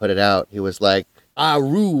episode and put it out. He was like, I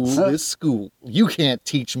rule this school. You can't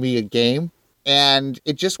teach me a game. And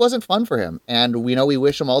it just wasn't fun for him. And we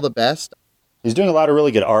wish him all the best. He's doing a lot of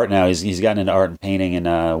really good art now. He's gotten into art and painting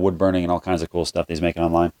and wood burning and all kinds of cool stuff that he's making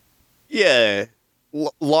online. Yeah.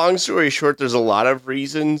 Long story short, there's a lot of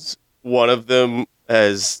reasons. One of them,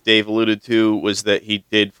 as Dave alluded to, was that he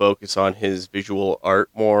did focus on his visual art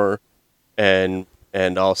more, and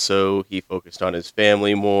also he focused on his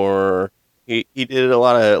family more. He did a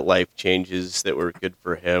lot of life changes that were good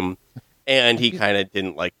for him, and he kind of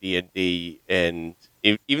didn't like D&D. And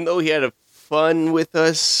even though he had fun with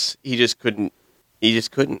us, he just couldn't.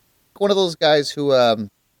 One of those guys who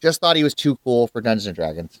just thought he was too cool for Dungeons and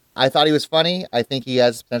Dragons. I thought he was funny. I think he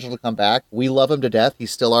has potential to come back. We love him to death. He's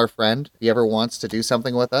still our friend. If he ever wants to do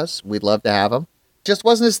something with us, we'd love to have him. Just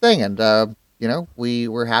wasn't his thing. And, we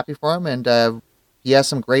were happy for him. And he has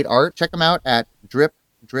some great art. Check him out at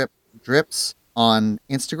Drips on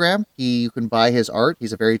Instagram. You can buy his art.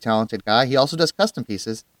 He's a very talented guy. He also does custom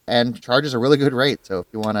pieces and charges a really good rate. So if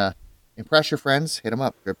you want to impress your friends, hit him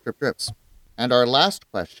up. Drips. And our last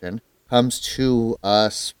question comes to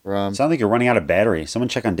us from... Sounds like you're running out of battery. Someone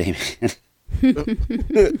check on Damien.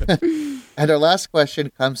 And our last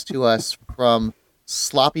question comes to us from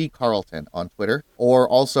Sloppy Carlton on Twitter, or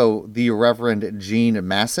also the Reverend Gene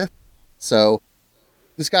Massif. So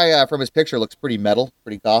this guy from his picture looks pretty metal,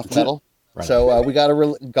 pretty goth metal. Right. So we got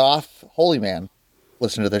a goth holy man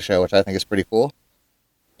listen to the show, which I think is pretty cool.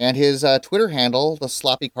 And his Twitter handle, the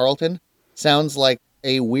Sloppy Carlton, sounds like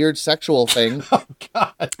a weird sexual thing. Oh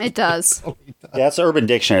God. It does. Yeah, it's Urban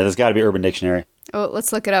Dictionary. There's got to be Urban Dictionary. Oh,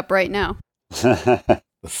 let's look it up right now. The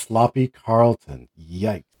Sloppy Carlton.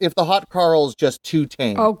 Yikes. If the hot Carl is just too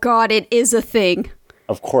tame. Oh God, it is a thing.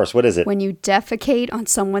 Of course. What is it? When you defecate on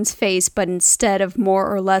someone's face, but instead of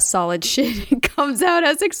more or less solid shit, it comes out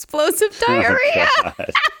as explosive diarrhea. Oh,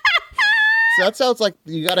 God. So that sounds like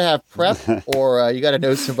you got to have prep or you got to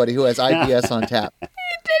know somebody who has IBS on tap. And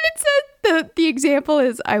it said the example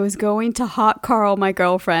is, I was going to hot Carl my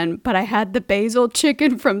girlfriend, but I had the basil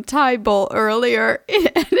chicken from Thai Bowl earlier.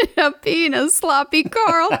 It ended up being a sloppy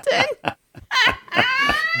Carlton.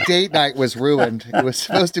 Date night was ruined. It was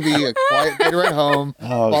supposed to be a quiet dinner at home,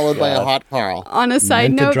 followed by a God. hot Carl. On a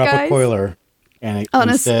side Meant note, to drop guys, a coiler, and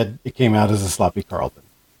instead it came out as a Sloppy Carlton.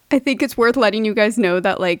 I think it's worth letting you guys know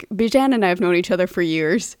that, like, Bijan and I have known each other for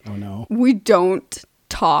years. Oh no. We don't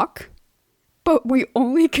talk, but we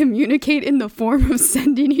only communicate in the form of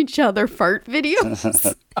sending each other fart videos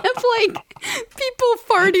of, like, people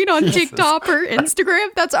farting on TikTok or Instagram.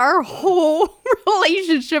 That's our whole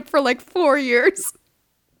relationship for, like, 4 years.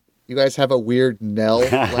 You guys have a weird Nell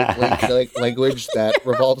language that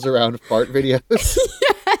revolves around fart videos.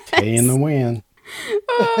 Tay in the wind.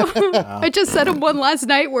 I just sent him one last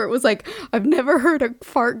night where it was like, I've never heard a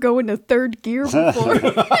fart go into third gear before.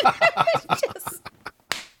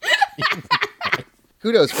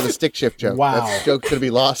 Kudos for the stick shift joke. Wow. That joke's going to be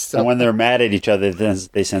lost. And when they're mad at each other, then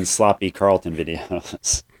they send sloppy Carlton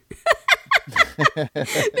videos.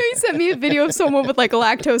 He sent me a video of someone with like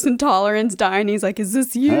lactose intolerance dying. He's like, is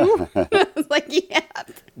this you? I was like, yeah.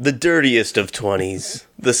 The dirtiest of 20s,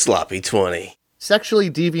 the sloppy 20. Sexually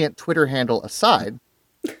deviant Twitter handle aside,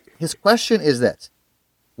 his question is this.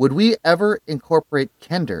 Would we ever incorporate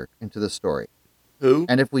Kender into the story? Who?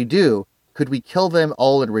 And if we do, could we kill them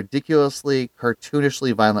all in ridiculously,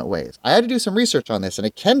 cartoonishly violent ways? I had to do some research on this, and a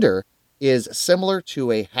Kender is similar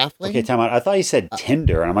to a halfling. Okay, time out. I thought you said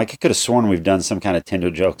Tinder, and I'm like, I could have sworn we've done some kind of Tinder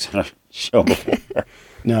jokes on our show before.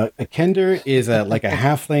 No, a Kender is like a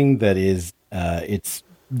halfling that is,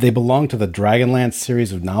 they belong to the Dragonlance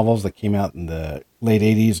series of novels that came out in the late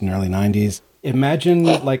 80s and early 90s. Imagine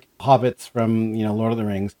like hobbits from, Lord of the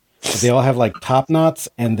Rings. But they all have like top knots,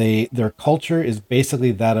 and their culture is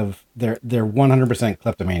basically that of they're 100%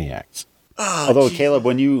 kleptomaniacs. Although, Caleb,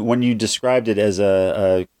 when you described it as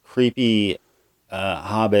a creepy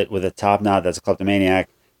hobbit with a top knot that's a kleptomaniac,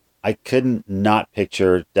 I couldn't not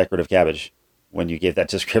picture decorative cabbage when you gave that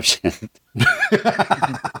description.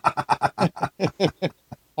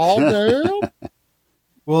 All day?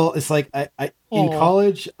 Well, it's like I in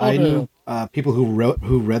college I knew people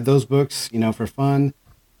who read those books, for fun.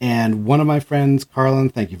 And one of my friends, Carlin,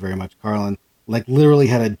 thank you very much, Carlin, like literally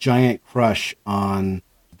had a giant crush on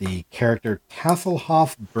the character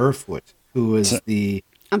Tasselhoff Burfoot, who was the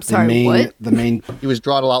I'm sorry, what? The main. He was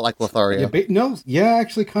drawn a lot like Lothario.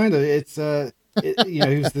 Actually, kind of. It's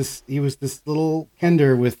he was this little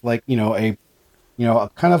Kender with like a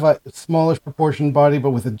kind of a smallish proportioned body, but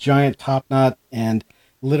with a giant top knot, and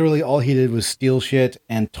literally all he did was steal shit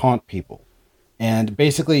and taunt people. And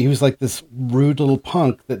basically, he was like this rude little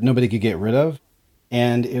punk that nobody could get rid of.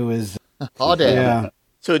 And it was... Oh, damn. Yeah.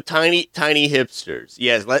 So tiny hipsters.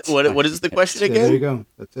 Yes. What is the question again? There you go.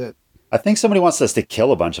 That's it. I think somebody wants us to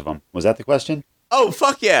kill a bunch of them. Was that the question? Oh,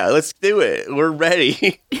 fuck yeah. Let's do it. We're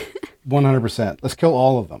ready. 100%. Let's kill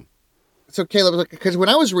all of them. So, Caleb, because when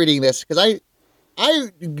I was reading this, because I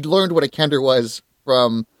learned what a Kender was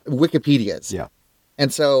from Wikipedia's. Yeah.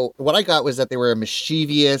 And so what I got was that they were a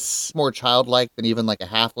mischievous, more childlike than even like a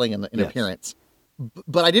halfling in Yes. appearance.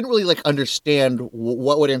 But I didn't really like understand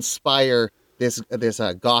what would inspire this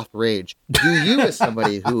goth rage. Do you, as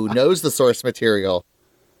somebody who knows the source material,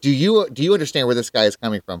 do you understand where this guy is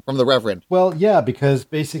coming from the Reverend? Well, yeah, because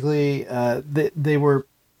basically they were...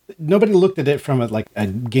 Nobody looked at it from a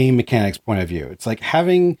game mechanics point of view. It's like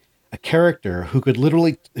having a character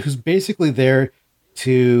who's basically there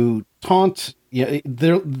to taunt. Yeah,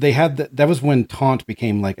 they had that was when taunt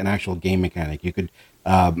became like an actual game mechanic. You could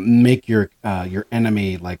make your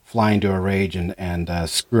enemy like fly into a rage and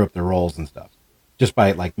screw up their rolls and stuff just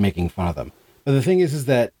by like making fun of them. But the thing is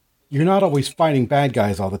that you're not always fighting bad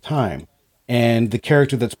guys all the time, and the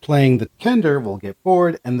character that's playing the Kender will get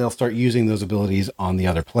bored and they'll start using those abilities on the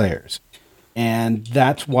other players, and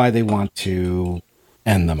that's why they want to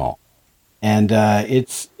end them all. And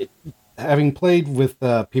having played with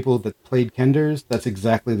people that played Kenders, that's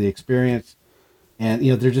exactly the experience. And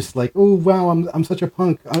they're just like, oh wow, I'm such a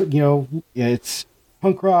punk. It's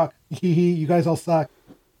punk rock. You guys all suck.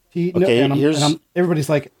 Okay, everybody's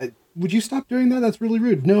like, would you stop doing that? That's really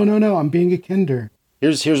rude. No, I'm being a kinder.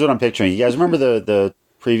 Here's what I'm picturing. You guys remember the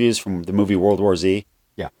previews from the movie World War Z?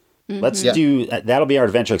 Yeah. Mm-hmm. Let's do that'll be our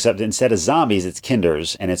adventure, except instead of zombies, it's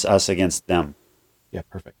kinders, and it's us against them. Yeah,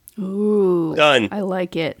 perfect. Ooh. Done. I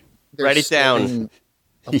like it. They're Write it down. storming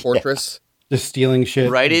A fortress. Just stealing shit.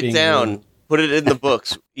 Write and it being down. rude. Put it in the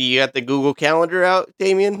books. You got the Google Calendar out,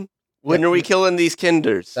 Damien? When are we killing these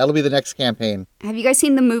kinders? That'll be the next campaign. Have you guys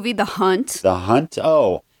seen the movie The Hunt? The Hunt?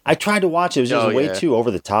 Oh, I tried to watch it. It was just way yeah. too over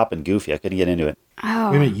the top and goofy. I couldn't get into it. Oh,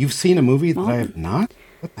 Wait a minute, you've seen a movie that I have not?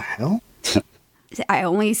 What the hell? I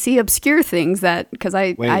only see obscure things because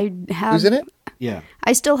I have. Who's in it? Yeah.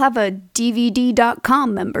 I still have a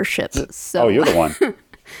DVD.com membership. So Oh, you're the one.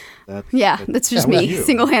 that's just that was me you.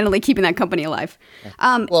 single-handedly keeping that company alive.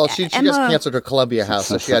 Well, she just Emma- canceled her Columbia house,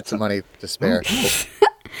 so she had some money to spare.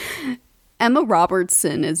 Emma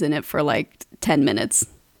Robertson is in it for like 10 minutes.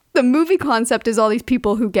 The movie concept is all these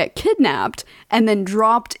people who get kidnapped and then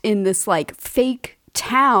dropped in this like fake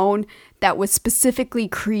town that was specifically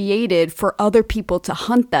created for other people to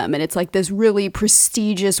hunt them. And it's like this really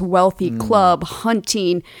prestigious, wealthy club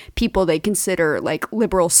hunting people they consider like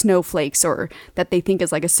liberal snowflakes or that they think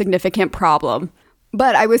is like a significant problem.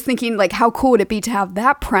 But I was thinking, like, how cool would it be to have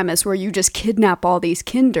that premise where you just kidnap all these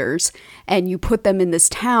kinders and you put them in this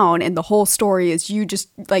town, and the whole story is you just,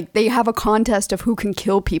 like, they have a contest of who can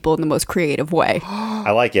kill people in the most creative way.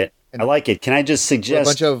 I like it. Can I just A suggest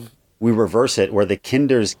bunch of we reverse it where the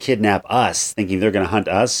kinders kidnap us, thinking they're going to hunt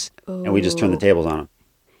us, and we just turn the tables on them?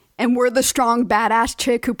 And we're the strong, badass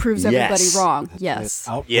chick who proves everybody Yes. wrong. Yes.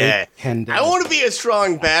 Outbreak Yeah. Kendall. I want to be a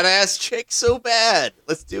strong, badass chick so bad.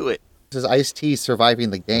 Let's do it. this is Ice-T surviving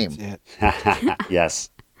the game. That's it. Yes.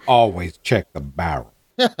 Always check the barrel.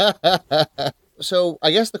 So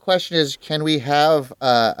I guess the question is, can we have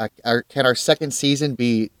can our second season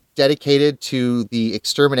be dedicated to the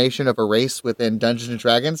extermination of a race within Dungeons and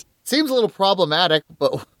Dragons? Seems a little problematic,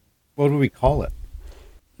 but What would we call it?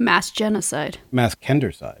 Mass genocide. Mass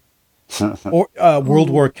Kenderside. Or World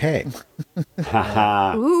War K.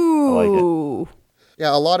 Ooh.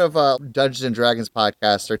 yeah, a lot of Dungeons and Dragons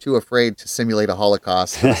podcasts are too afraid to simulate a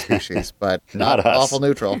Holocaust for the species, but Not not us. awful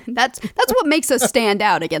neutral. That's what makes us stand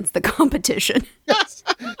out against the competition. Yes,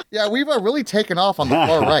 yeah, we've really taken off on the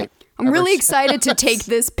far right. I'm really excited to take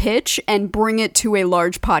this pitch and bring it to a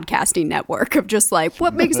large podcasting network of just like,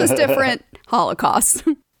 what makes us different? Holocaust.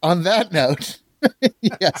 On that note,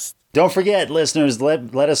 yes, Don't forget, listeners,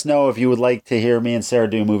 let us know if you would like to hear me and Sarah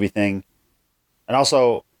do a movie thing. And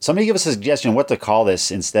also, somebody give us a suggestion what to call this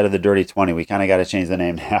instead of the Dirty 20. We kind of got to change the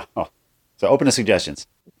name now. So open to suggestions.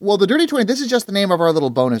 well, the Dirty 20, this is just the name of our little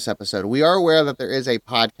bonus episode. We are aware that there is a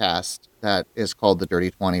podcast that is called the Dirty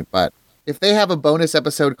 20, but if they have a bonus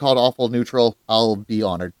episode called Awful Neutral, I'll be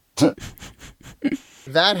honored.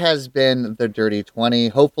 That has been the Dirty 20.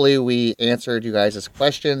 Hopefully we answered you guys'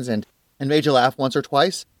 questions and made you laugh once or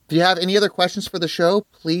twice. If you have any other questions for the show,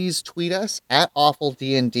 please tweet us at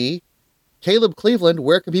AwfulDND. Caleb Cleveland,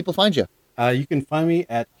 where can people find you? You can find me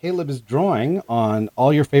at Caleb's Drawing on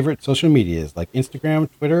all your favorite social medias like Instagram,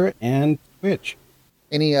 Twitter, and Twitch.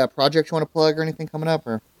 Any projects you want to plug or anything coming up?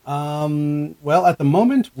 Or Well, at the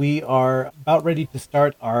moment, we are about ready to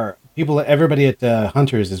start everybody at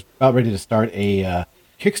Hunters is about ready to start a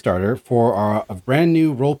Kickstarter for a brand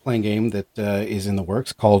new role-playing game that is in the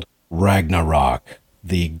works called Ragnarok,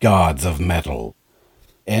 the Gods of Metal.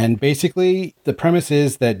 And basically, the premise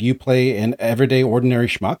is that you play an everyday, ordinary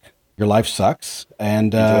schmuck. Your life sucks,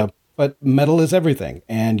 and but metal is everything,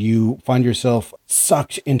 and you find yourself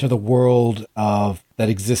sucked into the world that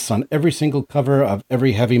exists on every single cover of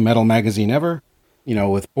every heavy metal magazine ever. You know,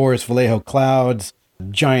 with Boris Vallejo clouds,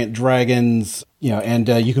 giant dragons. You know, and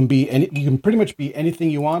you can pretty much be anything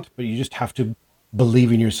you want, but you just have to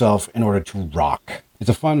believe in yourself in order to rock. It's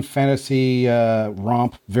a fun fantasy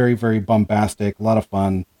romp, very, very bombastic, a lot of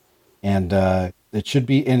fun, and it should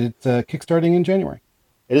be, and it's kickstarting in January.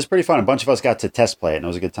 It is pretty fun. A bunch of us got to test play it, and it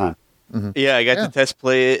was a good time. Yeah, I got to test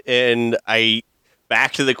play it, and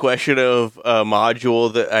back to the question of a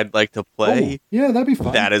module that I'd like to play. Oh, yeah, that'd be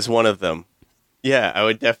fun. That is one of them. Yeah, I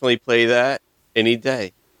would definitely play that any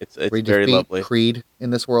day. It's we very defeat lovely. Creed in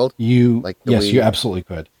this world? You Yes, you absolutely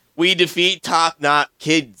could. We defeat top-knot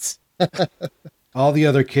kids. All the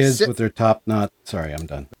other kids Sit- with their top knot. Sorry, I'm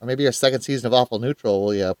done. Or maybe a second season of Awful Neutral,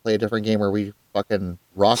 we'll play a different game where we fucking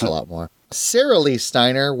rock a lot more. Sarah Lee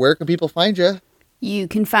Steiner, where can people find you? You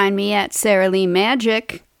can find me at Sarah Lee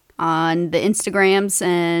Magic on the Instagrams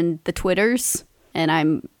and the Twitters. and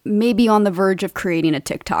I'm maybe on the verge of creating a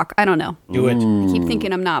TikTok. I don't know. Do it. I keep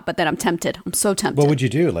thinking I'm not, but then I'm tempted. I'm so tempted. What would you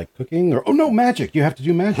do? Like cooking? Or no, magic. You have to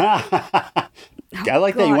do magic. I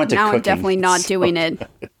like that you went to now cooking. I'm definitely not doing it.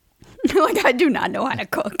 Like, I do not know how to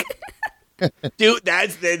cook. Dude,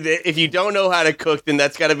 that's if you don't know how to cook, then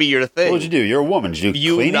that's got to be your thing. What would you do? You're a woman. Did you do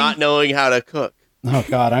You cleaning? not knowing how to cook. Oh,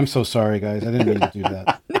 God, I'm so sorry, guys. I didn't mean to do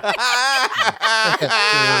that. Really,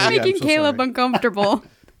 I'm Making so Caleb sorry. uncomfortable.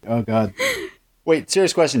 Oh, God. Wait,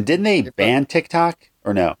 serious question. Didn't they ban TikTok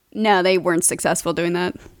or no? No, they weren't successful doing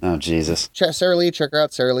that. Oh, Jesus. Sarah Lee, check her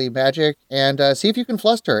out, Sarah Lee Magic, and see if you can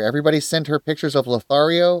fluster her. Everybody send her pictures of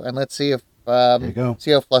Lothario, and let's see if There you go.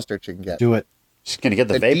 see how flustered she can get. Do it. She's going to get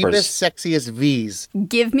the deepest, vapors. sexiest V's.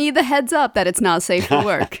 Give me the heads up that it's not safe for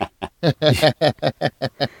work.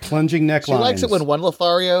 Plunging necklines. She likes it when one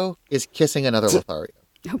Lothario is kissing another Lothario.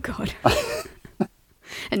 Oh, God.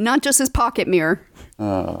 And not just his pocket mirror.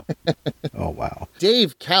 Oh, wow.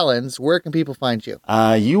 Dave Callens, where can people find you?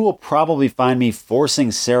 You will probably find me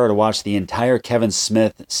forcing Sarah to watch the entire Kevin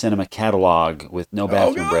Smith cinema catalog with no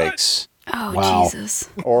bathroom breaks. Oh, Wow. Jesus.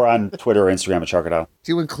 Or on Twitter or Instagram at Charcadile.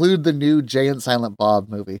 To include the new Jay and Silent Bob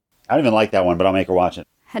movie. I don't even like that one, but I'll make her watch it.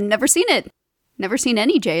 Had never seen it. Never seen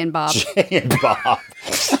any Jay and Bob. Jay and Bob.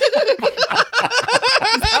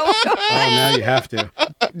 Oh, now you have to.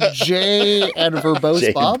 Jay and Verbose Jay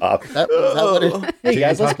and Bob? Bob. Is that what it Hey Jay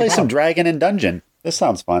guys, let's and play Talkie some Bob. Dragon and Dungeon. This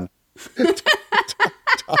sounds fun.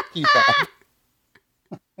 Talkie Bob.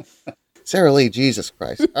 Sarah Lee, Jesus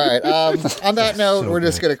Christ. All right. On that note, So we're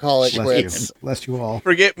just good. going to call it Bless quits. you. Bless you all.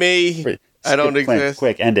 Forget me. I don't Clint, exist.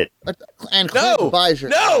 Quick, end it. And Clint No! Beiser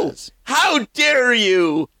No! says- How dare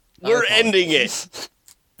you? We're apologize. ending it.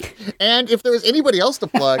 And if there's anybody else to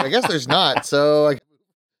plug, I guess there's not.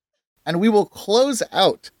 And we will close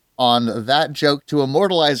out on that joke to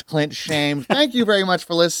immortalize Clint's shame. Thank you very much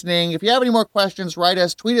for listening. If you have any more questions, write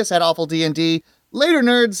us, tweet us at AwfulDND. Later,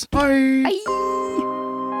 nerds. Bye. Bye.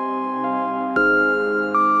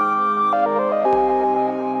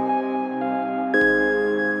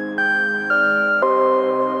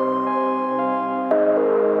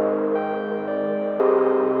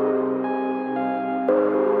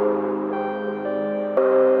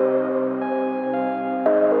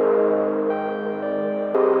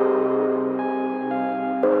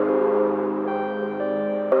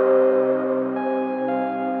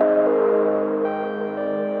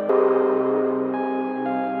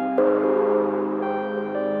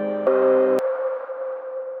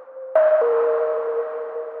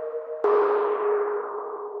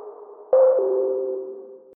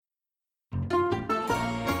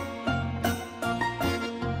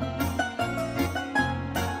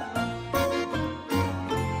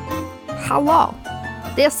 Hello,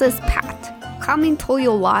 this is Pat, coming to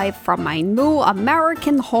you live from my new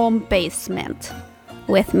American home basement.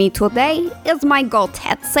 With me today is my goat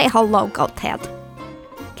head. Say hello, goat head.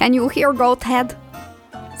 Can you hear goat head?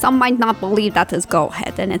 Some might not believe that is goat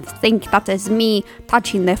head and think that is me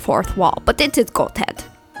touching the fourth wall, but it is goat head.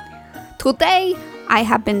 Today, I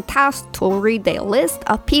have been tasked to read a list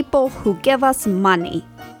of people who give us money.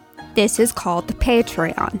 This is called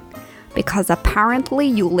Patreon. Because apparently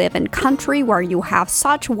you live in country where you have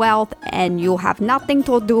such wealth and you have nothing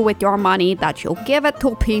to do with your money that you give it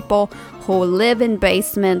to people who live in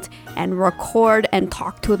basement and record and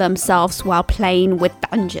talk to themselves while playing with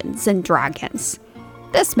Dungeons and Dragons.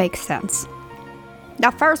 This makes sense.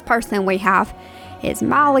 The first person we have is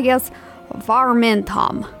Malleus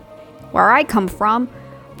Varmintum. Where I come from,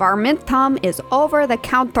 Varmintum is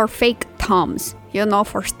over-the-counter fake Tums. You know,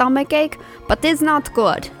 for stomach ache, but it's not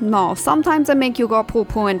good. No, sometimes it make you go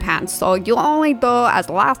poo-poo in pants, so you only do as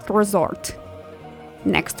last resort.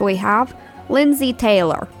 Next we have Lindsay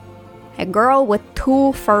Taylor. A girl with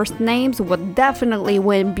 2 first names would definitely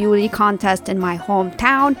win beauty contest in my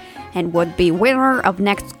hometown and would be winner of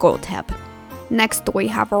next GoTab. Next we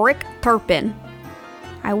have Rick Turpin.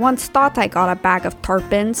 I once thought I got a bag of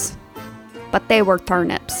turpins, but they were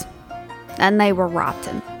turnips. And they were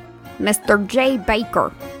rotten. Mr. J.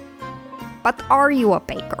 Baker. But are you a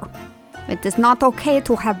baker? It is not okay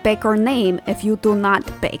to have baker name if you do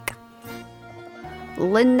not bake.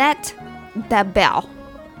 Lynette DeBell.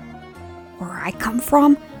 Where I come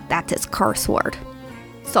from, that is curse word.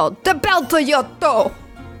 So, DeBell to you too!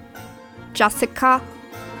 Jessica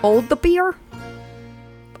Old Beer?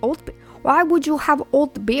 Why would you have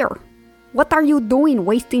old beer? What are you doing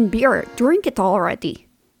wasting beer? Drink it already.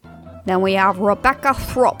 Then we have Rebecca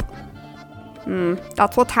Thrope.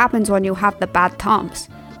 That's what happens when you have the bad Tums.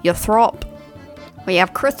 You throw up. We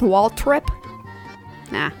have Chris Waltrip.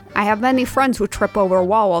 Nah, I have many friends who trip over a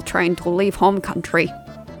wall while trying to leave home country.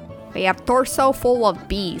 We have torso full of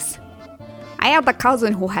bees. I had a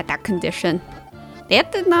cousin who had that condition.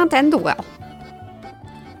 It did not end well.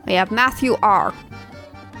 We have Matthew R.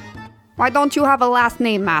 Why don't you have a last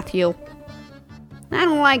name, Matthew? I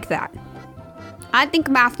don't like that. I think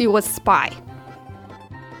Matthew was spy.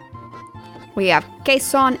 We have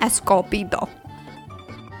Quezon Escobedo.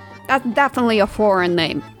 That's definitely a foreign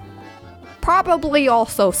name. Probably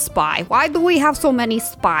also spy. Why do we have so many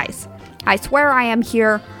spies? I swear I am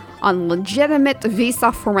here on legitimate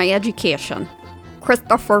visa for my education.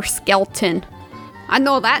 Christopher Skelton. I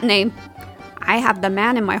know that name. I have the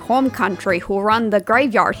man in my home country who run the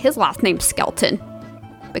graveyard. His last name's Skelton.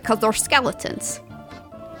 Because they're skeletons.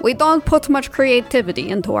 We don't put much creativity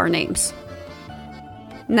into our names.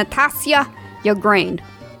 Natasha Yagrain.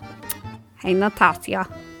 Hey, Natasha.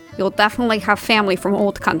 You'll definitely have family from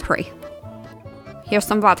old country. Here's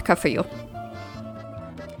some vodka for you.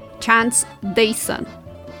 Chance Dyson.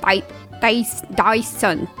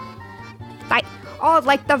 Dyson. Oh,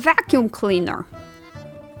 like the vacuum cleaner.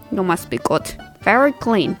 You must be good. Very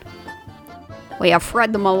clean. We have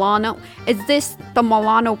Fred Milano. Is this the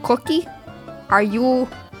Milano cookie? Are you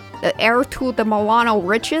the heir to the Milano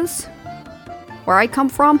riches? Where I come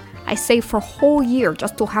from, I save for a whole year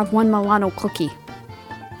just to have one Milano cookie.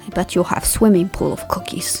 I bet you'll have swimming pool of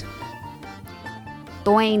cookies.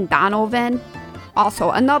 Dwayne Donovan. Also,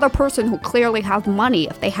 another person who clearly has money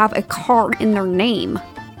if they have a car in their name.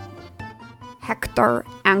 Hector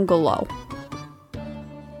Angolo.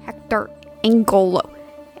 Hector Angolo.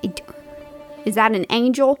 Is that an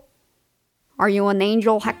angel? Are you an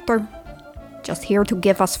angel, Hector? Just here to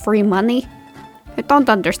give us free money? I don't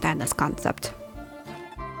understand this concept.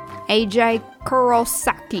 AJ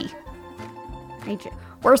Kurosaki. AJ.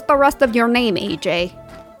 Where's the rest of your name, AJ?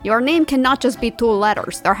 Your name cannot just be 2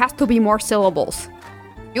 letters. There has to be more syllables.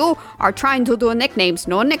 You are trying to do nicknames.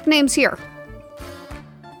 No nicknames here.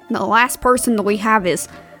 The last person that we have is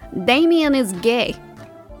Damien is gay.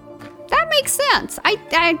 That makes sense. I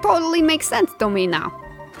totally makes sense to me now.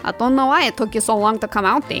 I don't know why it took you so long to come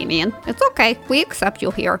out, Damien. It's okay. We accept you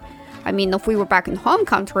here. I mean, if we were back in home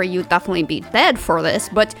country, you'd definitely be dead for this,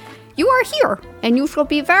 but you are here, and you should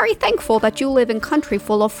be very thankful that you live in country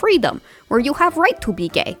full of freedom, where you have right to be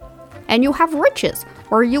gay. And you have riches,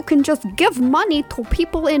 where you can just give money to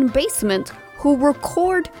people in basement who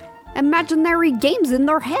record imaginary games in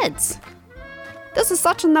their heads. This is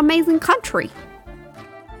such an amazing country.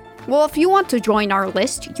 Well, if you want to join our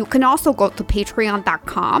list, you can also go to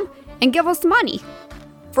patreon.com and give us money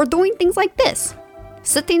for doing things like this.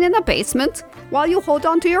 Sitting in a basement while you hold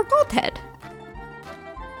on to your goat head.